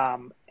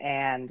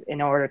 And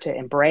in order to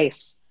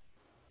embrace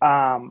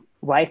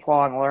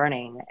lifelong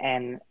learning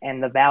and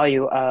the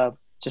value of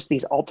just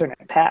these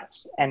alternate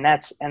paths, and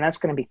that's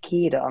going to be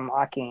key to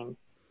unlocking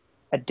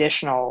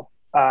additional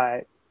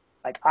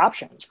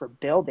options for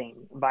building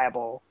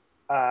viable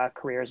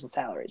careers and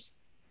salaries.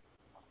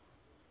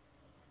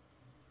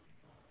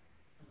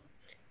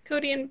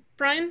 Cody and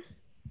Brian?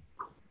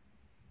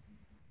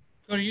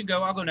 Cody, you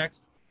go. I'll go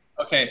next.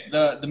 Okay.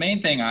 The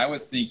main thing I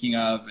was thinking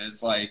of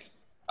is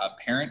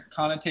parent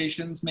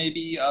connotations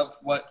maybe of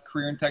what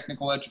career and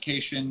technical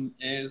education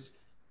is.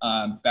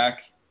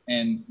 Back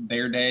in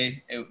their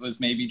day, it was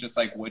maybe just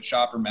like wood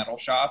shop or metal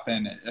shop,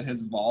 and it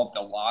has evolved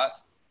a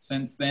lot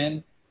since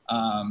then.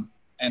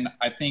 And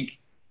I think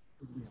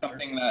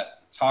something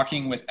that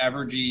talking with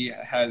Evergy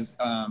has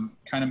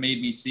kind of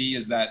made me see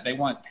is that they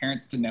want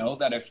parents to know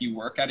that if you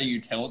work at a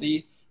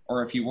utility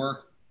or if you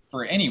work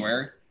for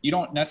anywhere, you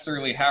don't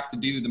necessarily have to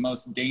do the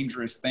most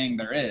dangerous thing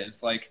there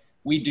is. Like,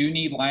 we do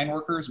need line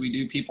workers. We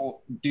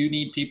do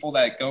need people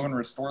that go and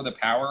restore the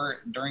power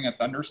during a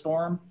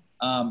thunderstorm.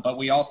 But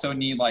we also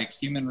need like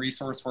human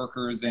resource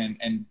workers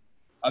and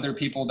other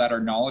people that are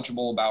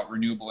knowledgeable about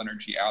renewable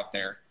energy out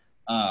there.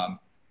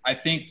 I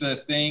think the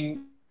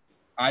thing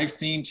I've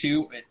seen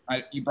too,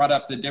 you brought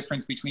up the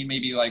difference between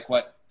maybe like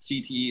what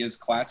CTE is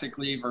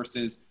classically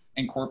versus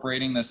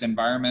incorporating this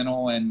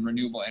environmental and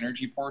renewable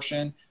energy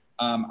portion.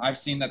 I've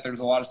seen that there's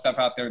a lot of stuff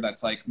out there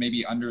that's like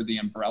maybe under the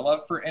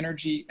umbrella for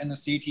energy in the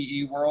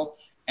CTE world.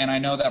 And I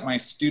know that my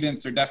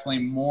students are definitely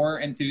more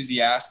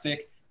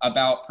enthusiastic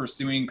about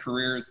pursuing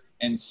careers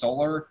in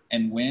solar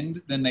and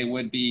wind than they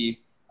would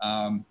be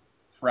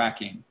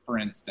fracking, for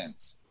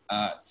instance.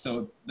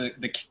 So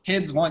the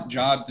kids want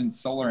jobs in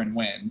solar and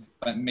wind,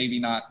 but maybe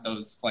not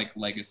those like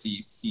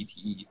legacy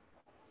CTE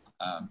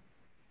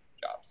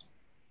jobs.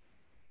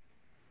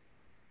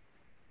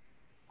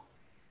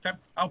 Okay.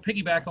 I'll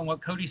piggyback on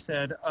what Cody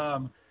said.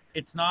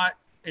 It's not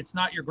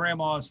your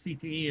grandma's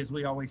CTE, as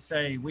we always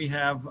say. We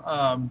have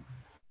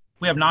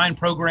 9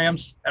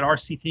 programs at our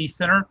CTE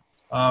center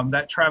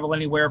that travel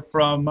anywhere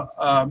from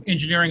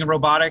engineering and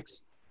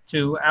robotics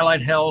to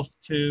allied health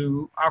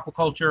to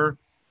aquaculture.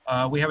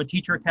 We have a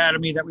teacher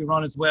academy that we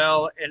run as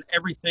well, and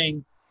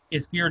everything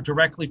is geared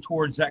directly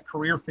towards that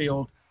career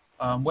field,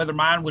 whether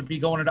mine would be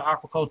going into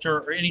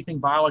aquaculture or anything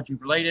biology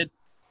related.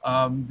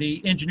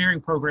 The engineering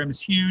program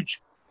is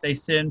huge. They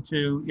send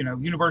to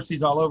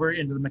universities all over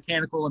into the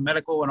mechanical and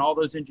medical and all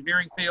those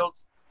engineering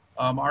fields.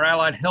 Our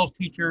allied health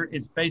teacher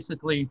is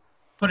basically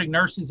putting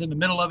nurses in the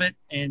middle of it,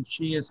 and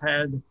she has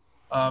had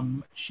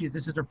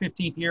this is her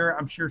 15th year.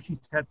 I'm sure she's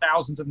had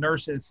thousands of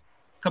nurses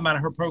come out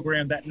of her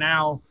program that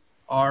now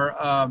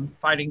are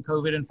fighting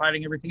COVID and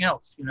fighting everything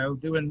else,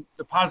 doing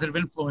the positive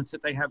influence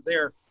that they have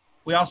there.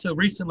 We also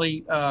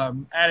recently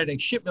added a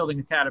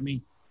shipbuilding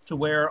academy to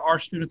where our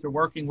students are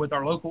working with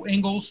our local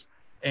Ingalls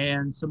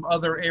and some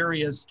other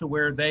areas to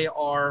where they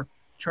are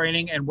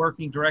training and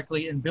working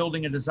directly in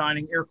building and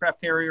designing aircraft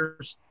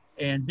carriers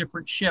and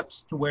different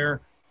ships to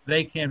where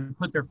they can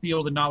put their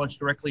field and knowledge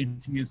directly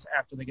into use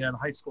after they get out of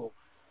high school.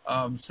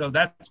 So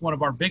that's one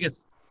of our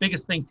biggest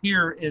things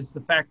here is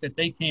the fact that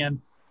they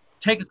can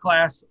take a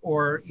class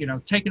or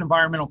take an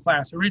environmental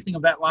class or anything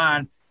of that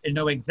line and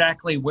know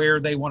exactly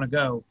where they want to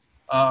go.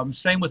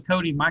 Same with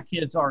Cody. My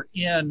kids are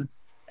in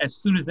as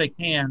soon as they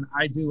can.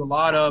 I do a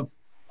lot of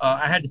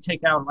I had to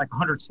take out like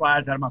 100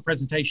 slides out of my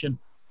presentation,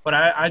 but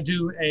I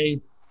do a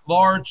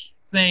large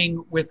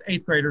thing with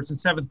 8th graders and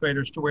 7th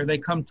graders to where they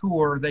come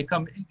tour, they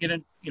come get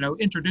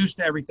introduced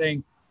to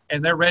everything,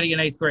 and they're ready in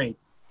 8th grade.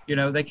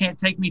 They can't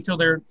take me till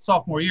their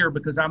sophomore year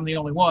because I'm the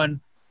only one,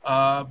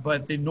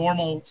 but the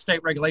normal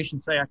state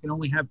regulations say I can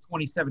only have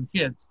 27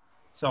 kids.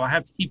 So I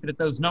have to keep it at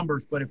those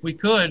numbers. But if we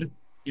could,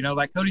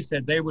 like Cody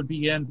said, they would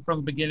be in from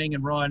the beginning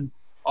and run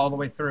all the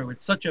way through.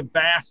 It's such a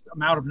vast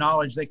amount of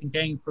knowledge they can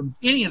gain from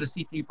any of the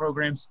CTE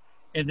programs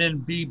and then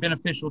be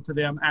beneficial to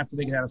them after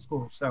they get out of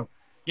school. So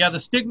yeah, the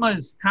stigma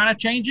is kind of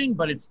changing,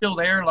 but it's still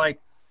there. Like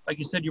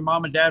you said, your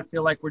mom and dad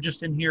feel like we're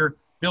just in here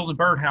building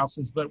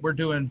birdhouses, but we're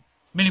doing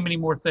many, many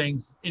more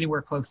things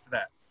anywhere close to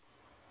that.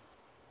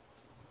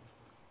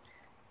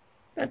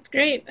 That's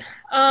great.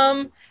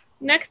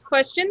 Next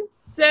question.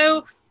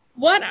 So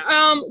what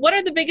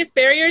are the biggest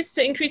barriers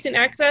to increasing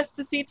access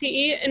to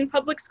CTE in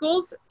public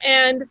schools,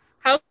 and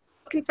how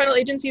can federal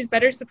agencies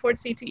better support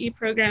CTE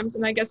programs?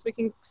 And I guess we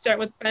can start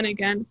with Ben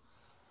again.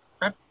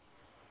 Okay.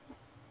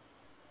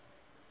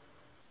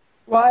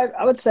 Well,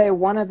 I would say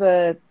one of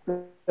the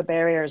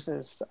barriers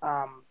is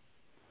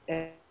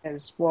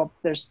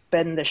there's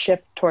been the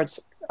shift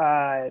towards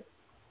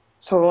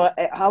so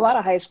a lot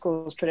of high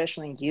schools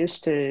traditionally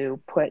used to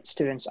put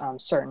students on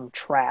certain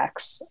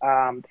tracks.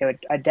 They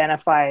would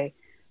identify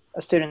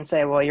a student and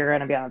say, well, you're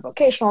going to be on a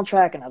vocational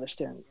track, another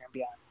student, you're going to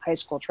be on a high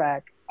school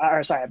track,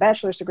 a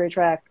bachelor's degree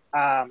track.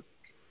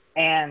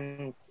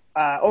 And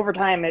over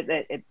time,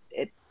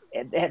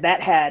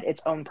 that had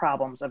its own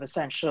problems of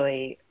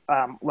essentially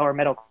lower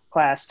middle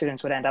class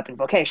students would end up in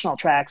vocational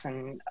tracks,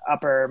 and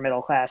upper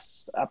middle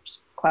class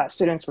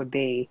students would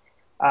be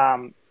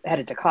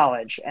headed to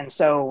college. And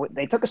so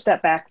they took a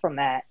step back from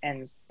that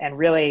and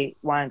really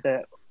wanted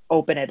to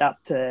open it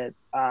up to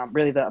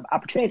really the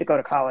opportunity to go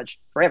to college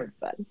for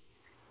everybody.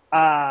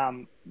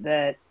 But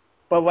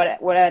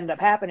what ended up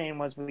happening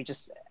was we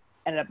just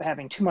ended up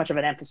having too much of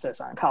an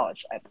emphasis on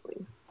college, I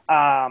believe,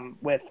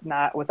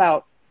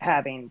 without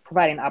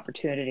providing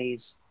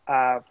opportunities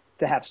to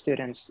have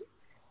students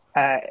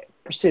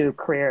pursue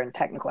career and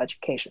technical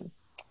education.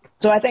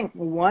 So I think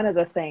one of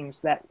the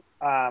things that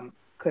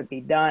could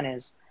be done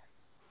is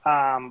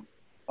a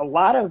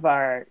lot of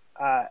our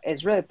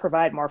is really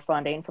provide more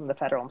funding from the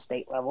federal and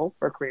state level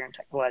for career and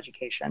technical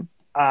education,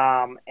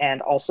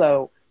 and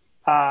also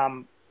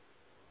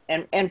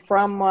and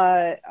from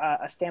a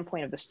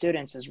standpoint of the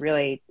students is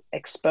really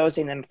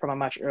exposing them from a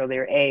much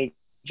earlier age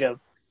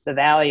of the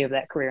value of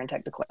that career and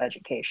technical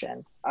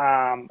education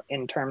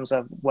in terms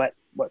of what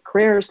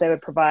careers they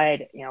would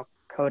provide.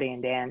 Cody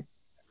and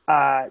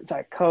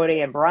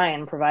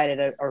Brian provided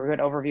a good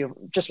overview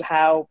of just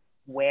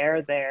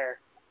where their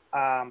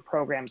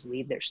programs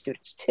lead their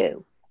students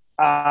to,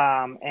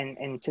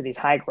 and to these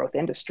high growth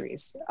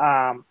industries.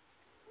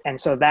 And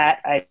so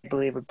that, I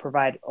believe, would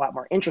provide a lot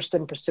more interest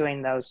in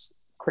pursuing those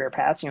career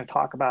paths,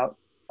 talk about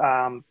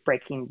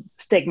breaking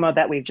stigma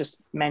that we've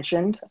just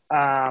mentioned.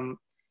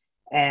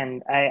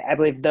 And I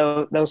believe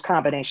those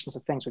combinations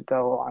of things would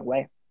go a long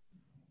way.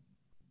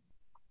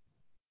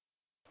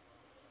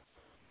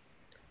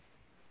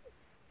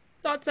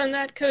 Thoughts on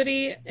that,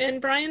 Cody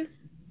and Brian?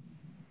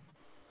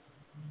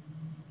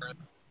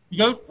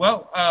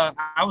 Well,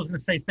 I was going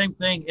to say same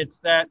thing.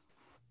 It's that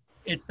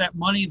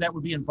money that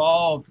would be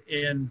involved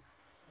in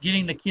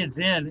getting the kids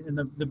in, and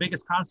the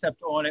biggest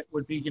concept on it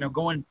would be,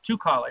 going to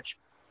college.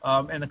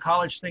 And the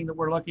college thing that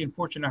we're lucky and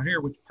fortunate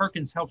here, which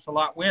Perkins helps a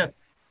lot with,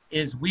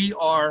 is we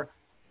are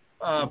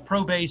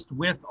pro-based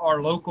with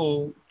our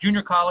local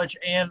junior college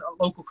and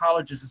local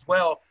colleges as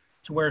well,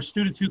 to where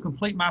students who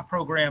complete my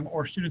program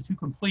or students who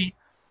complete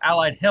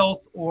allied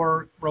health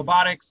or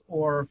robotics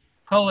or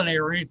culinary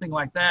or anything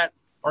like that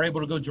are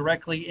able to go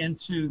directly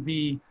into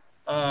the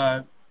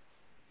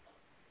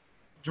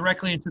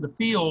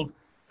field.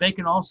 They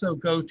can also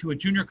go to a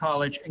junior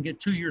college and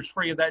get 2 years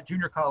free of that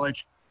junior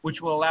college,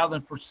 which will allow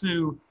them to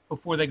pursue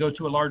before they go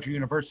to a larger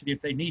university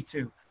if they need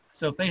to.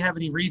 So if they have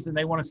any reason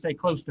they want to stay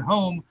close to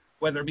home,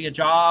 whether it be a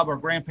job or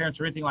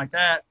grandparents or anything like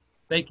that,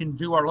 they can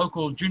do our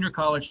local junior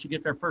college to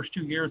get their first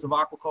 2 years of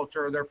aquaculture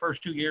or their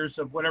first 2 years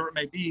of whatever it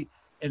may be,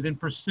 and then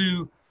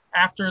pursue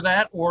after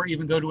that, or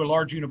even go to a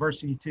large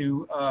university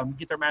to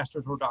get their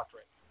master's or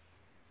doctorate.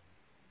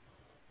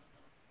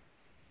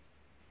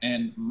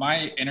 And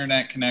my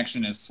internet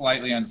connection is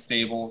slightly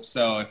unstable,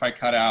 so if I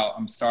cut out,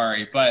 I'm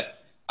sorry. But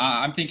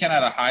I'm thinking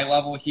at a high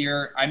level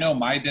here. I know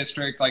my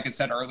district, like I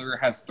said earlier,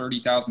 has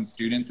 30,000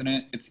 students in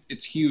it.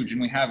 It's huge,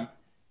 and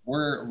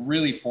we're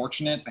really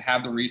fortunate to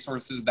have the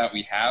resources that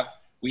we have.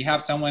 We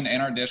have someone in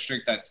our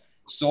district that's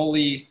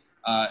solely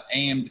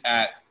aimed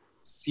at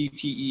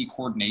CTE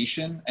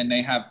coordination, and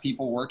they have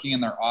people working in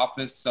their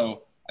office.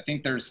 So I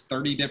think there's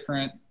 30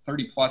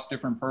 plus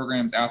different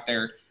programs out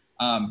there.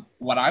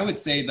 What I would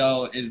say,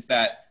 though, is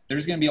that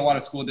there's going to be a lot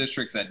of school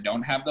districts that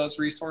don't have those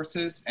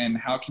resources, and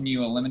how can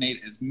you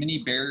eliminate as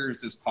many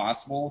barriers as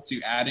possible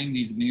to adding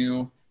these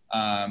new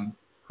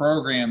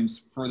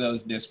programs for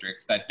those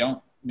districts that don't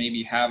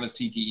maybe have a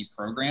CTE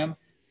program.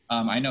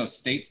 I know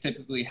states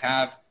typically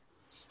have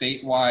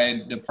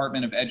statewide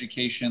Department of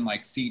Education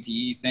like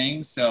CTE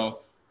things,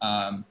 so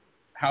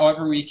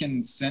however we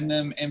can send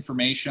them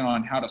information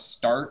on how to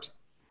start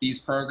these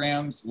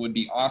programs would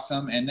be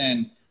awesome. And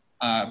then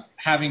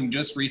having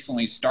just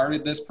recently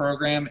started this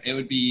program, it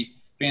would be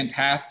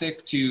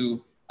fantastic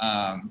to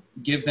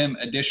give them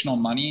additional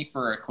money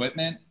for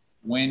equipment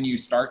when you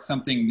start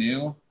something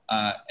new,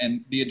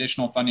 and the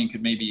additional funding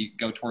could maybe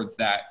go towards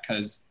that,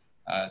 because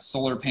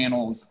solar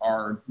panels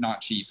are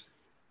not cheap.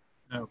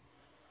 No.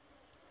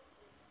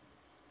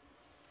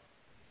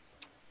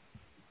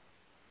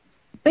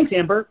 Thanks,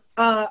 Amber.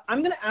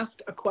 I'm going to ask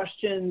a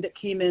question that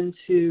came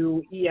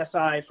into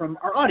ESI from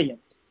our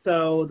audience.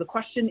 So the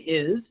question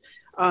is,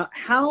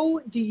 how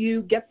do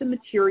you get the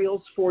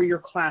materials for your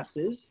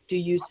classes? Do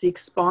you seek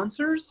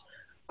sponsors,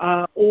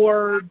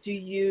 or do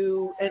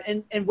you,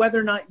 and whether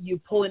or not you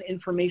pull in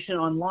information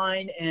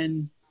online,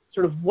 and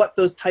sort of what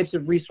those types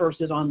of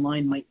resources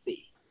online might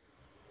be?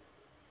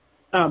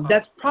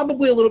 That's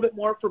probably a little bit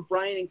more for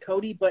Brian and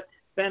Cody, but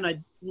Ben,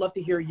 I'd love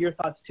to hear your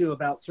thoughts too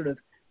about sort of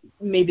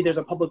maybe there's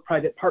a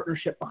public-private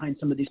partnership behind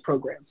some of these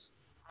programs.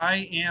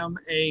 I am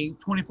a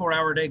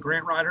 24-hour-a-day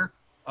grant writer.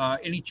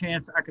 Any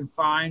chance I can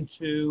find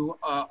to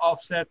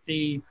offset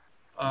the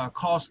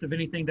cost of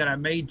anything that I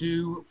may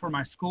do for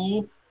my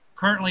school.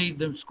 Currently,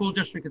 the school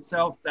district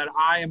itself that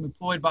I am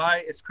employed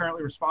by is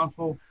currently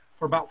responsible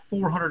for about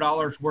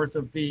 $400 worth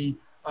of the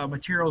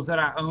materials that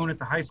I own at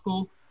the high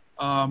school.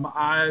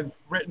 I've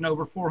written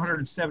over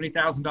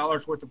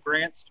 $470,000 worth of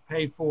grants to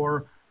pay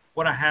for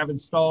what I have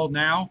installed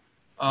now.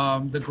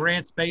 The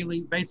grants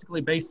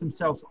basically base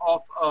themselves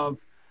off of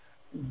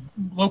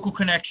local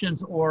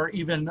connections or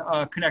even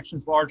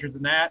connections larger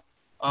than that.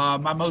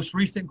 My most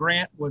recent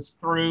grant was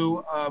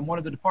through one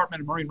of the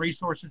Department of Marine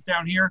Resources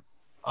down here.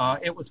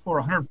 It was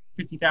for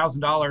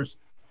 $150,000,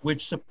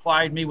 which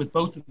supplied me with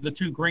both of the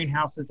 2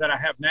 greenhouses that I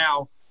have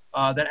now,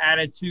 that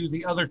added to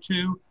the other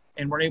 2,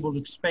 and we're able to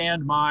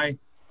expand my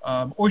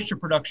oyster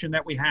production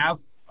that we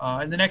have.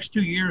 In the next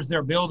 2 years,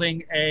 they're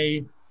building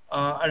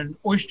an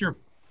oyster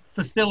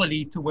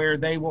facility to where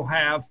they will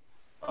have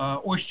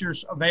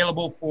oysters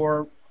available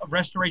for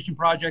restoration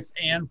projects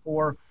and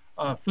for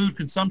food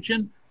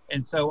consumption.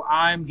 And so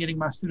I'm getting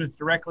my students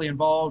directly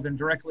involved and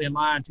directly in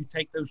line to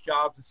take those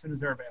jobs as soon as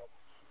they're available.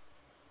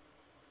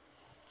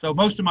 So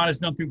most of mine is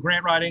done through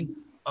grant writing.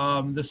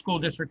 The school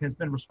district has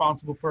been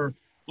responsible for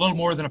a little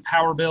more than a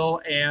power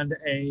bill and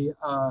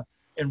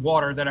and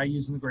water that I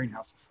use in the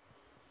greenhouses.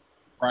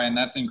 Brian,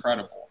 that's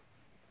incredible.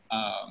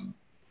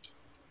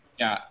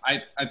 Yeah,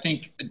 I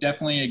think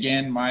definitely,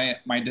 again,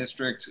 my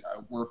district,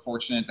 we're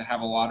fortunate to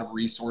have a lot of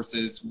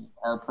resources.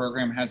 Our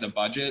program has a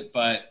budget,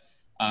 but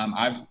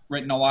I've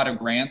written a lot of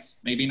grants,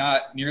 maybe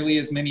not nearly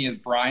as many as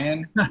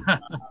Brian.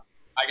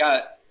 I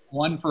got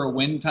one for a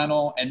wind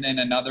tunnel, and then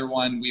another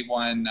one we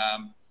won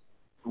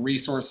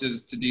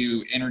resources to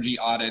do energy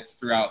audits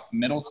throughout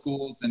middle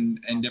schools and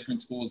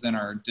different schools in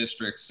our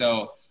district.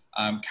 So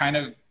kind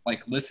of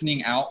like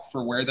listening out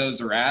for where those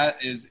are at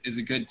is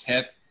a good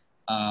tip.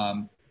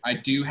 I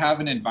do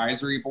have an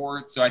advisory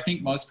board. So I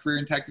think most career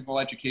and technical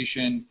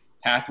education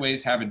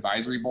pathways have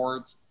advisory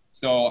boards.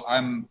 So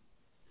I'm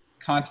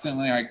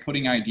constantly like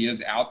putting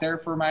ideas out there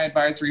for my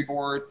advisory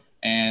board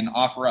and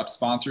offer up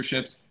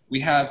sponsorships.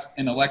 We have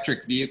an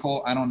electric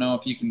vehicle. I don't know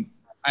if you can,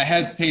 I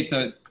hesitate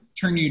to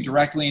turn you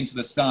directly into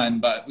the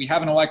sun, but we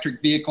have an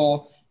electric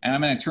vehicle, and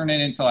I'm going to turn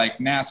it into like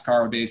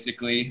NASCAR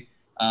basically,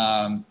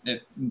 and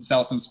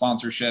sell some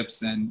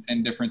sponsorships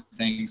and different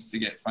things to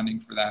get funding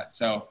for that.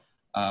 So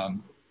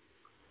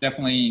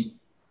definitely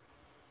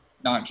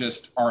not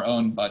just our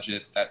own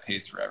budget that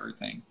pays for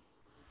everything.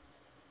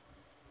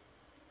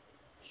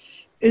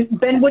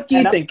 Ben, what do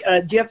you think?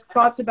 Do you have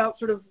thoughts about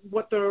sort of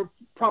what the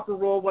proper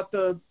role, what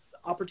the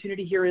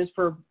opportunity here is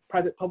for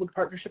private-public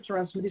partnerships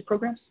around some of these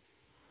programs?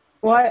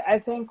 Well, I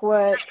think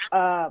what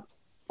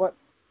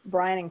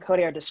Brian and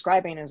Cody are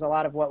describing is a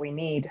lot of what we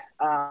need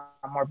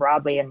more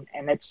broadly, and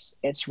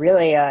it's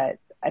really I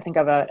think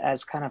of it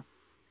as kind of,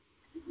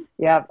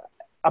 you have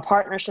a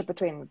partnership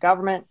between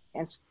government,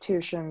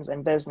 institutions,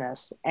 and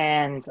business,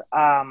 and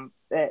some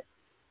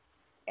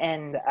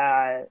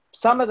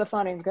of the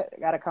funding's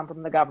got to come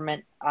from the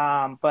government,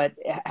 but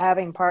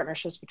having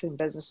partnerships between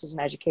businesses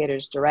and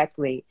educators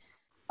directly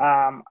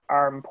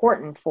are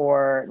important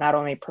for not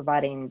only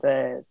providing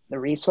the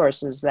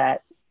resources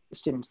that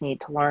students need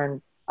to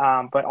learn,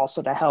 but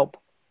also to help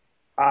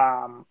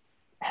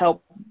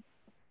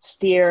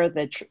steer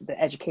the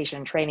education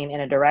and training in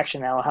a direction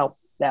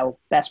that will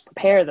best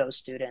prepare those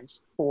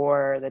students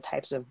for the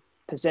types of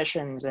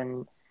positions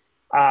and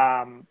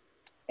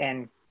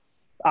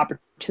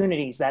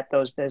opportunities that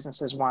those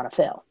businesses want to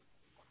fill.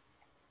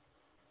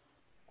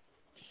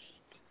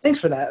 Thanks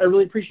for that. I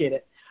really appreciate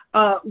it.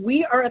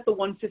 We are at the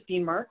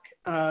 1:15 mark,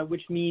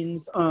 which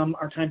means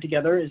our time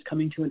together is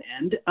coming to an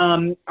end.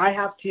 I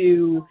have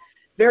to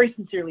very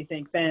sincerely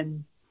thank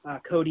Ben,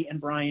 Cody,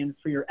 and Brian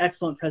for your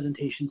excellent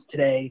presentations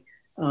today.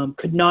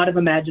 Could not have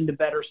imagined a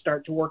better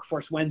start to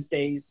Workforce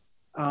Wednesdays,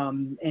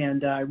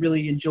 and I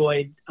really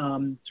enjoyed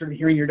sort of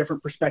hearing your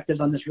different perspectives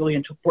on this really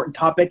important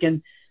topic.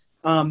 And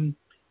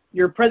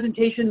your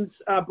presentations,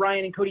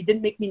 Brian and Cody,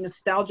 didn't make me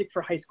nostalgic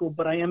for high school,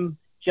 but I am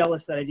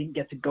jealous that I didn't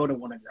get to go to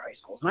one of your high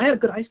schools. And I had a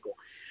good high school.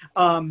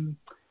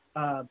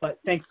 But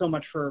thanks so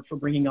much for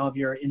bringing all of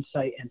your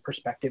insight and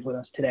perspective with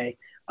us today.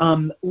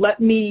 Let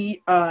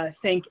me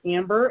thank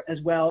Amber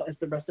as well as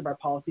the rest of our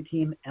policy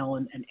team,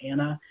 Ellen and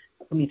Anna.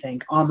 Let me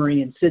thank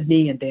Omri and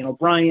Sydney and Dan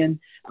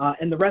O'Brien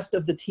and the rest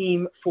of the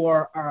team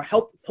for our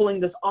help pulling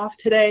this off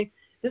today.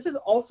 This is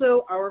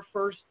also our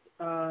first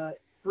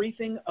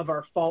briefing of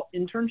our fall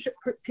internship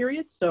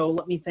period. So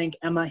let me thank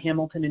Emma,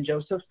 Hamilton, and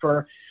Joseph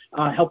for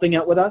helping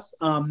out with us.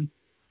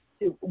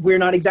 We're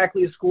not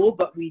exactly a school,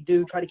 but we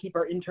do try to keep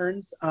our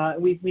interns.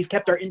 We've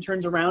kept our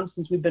interns around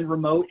since we've been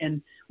remote,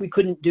 and we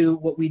couldn't do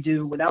what we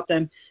do without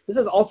them. This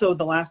is also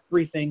the last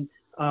briefing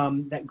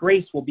that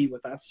Grace will be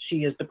with us.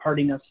 She is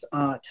departing us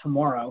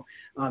tomorrow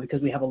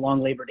because we have a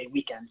long Labor Day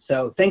weekend.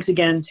 So thanks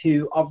again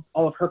to all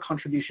of her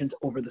contributions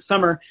over the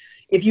summer.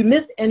 If you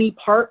missed any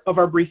part of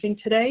our briefing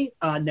today,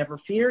 never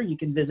fear. You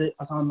can visit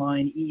us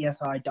online,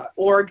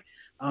 eesi.org.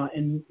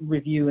 And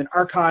review an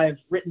archive,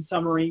 written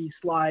summary,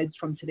 slides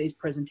from today's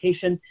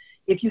presentation.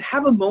 If you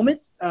have a moment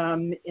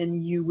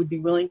and you would be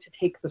willing to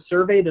take the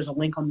survey, there's a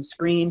link on the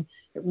screen.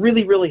 It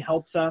really, really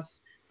helps us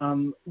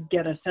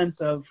get a sense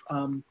of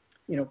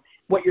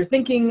what you're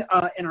thinking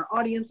in our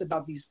audience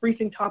about these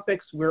briefing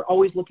topics. We're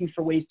always looking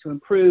for ways to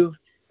improve,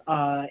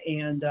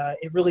 and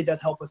it really does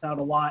help us out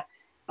a lot.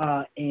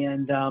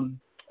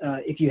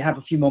 If you have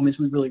a few moments,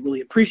 we really,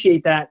 really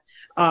appreciate that.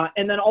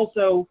 And then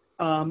also,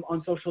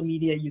 on social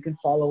media, you can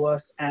follow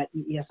us at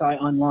EESI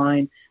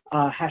Online,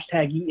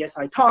 hashtag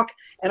EESI Talk,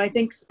 and I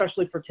think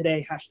especially for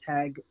today,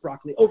 hashtag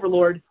Broccoli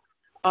Overlord.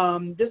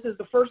 This is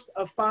the first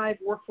of 5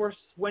 Workforce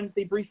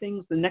Wednesday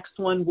briefings. The next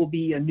one will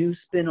be a new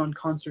spin on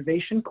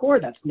Conservation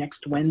Corps. That's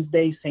next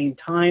Wednesday, same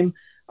time.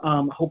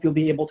 Hope you'll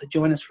be able to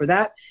join us for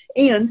that.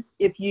 And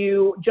if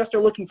you just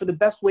are looking for the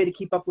best way to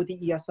keep up with the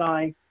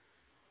EESI,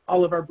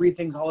 all of our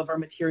briefings, all of our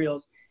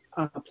materials,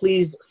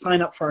 please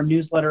sign up for our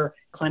newsletter,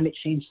 Climate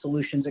Change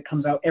Solutions. It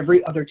comes out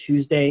every other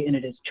Tuesday, and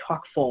it is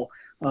chock full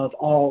of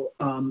all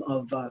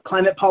of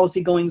climate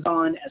policy goings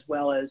on, as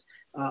well as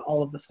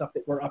all of the stuff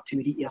that we're up to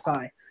at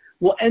EESI.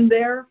 We'll end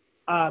there.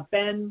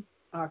 Ben,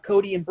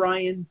 Cody, and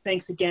Brian,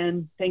 thanks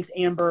again. Thanks,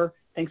 Amber.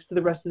 Thanks to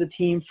the rest of the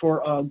team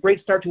for a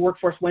great start to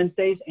Workforce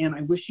Wednesdays, and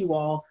I wish you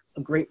all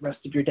a great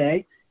rest of your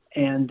day.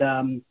 And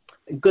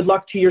good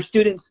luck to your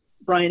students,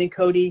 Brian and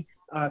Cody.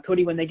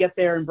 Cody when they get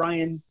there, and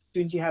Brian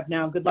students you have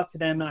now. Good luck to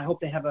them, and I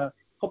hope they have a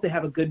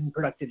good and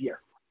productive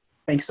year.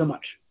 Thanks so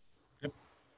much.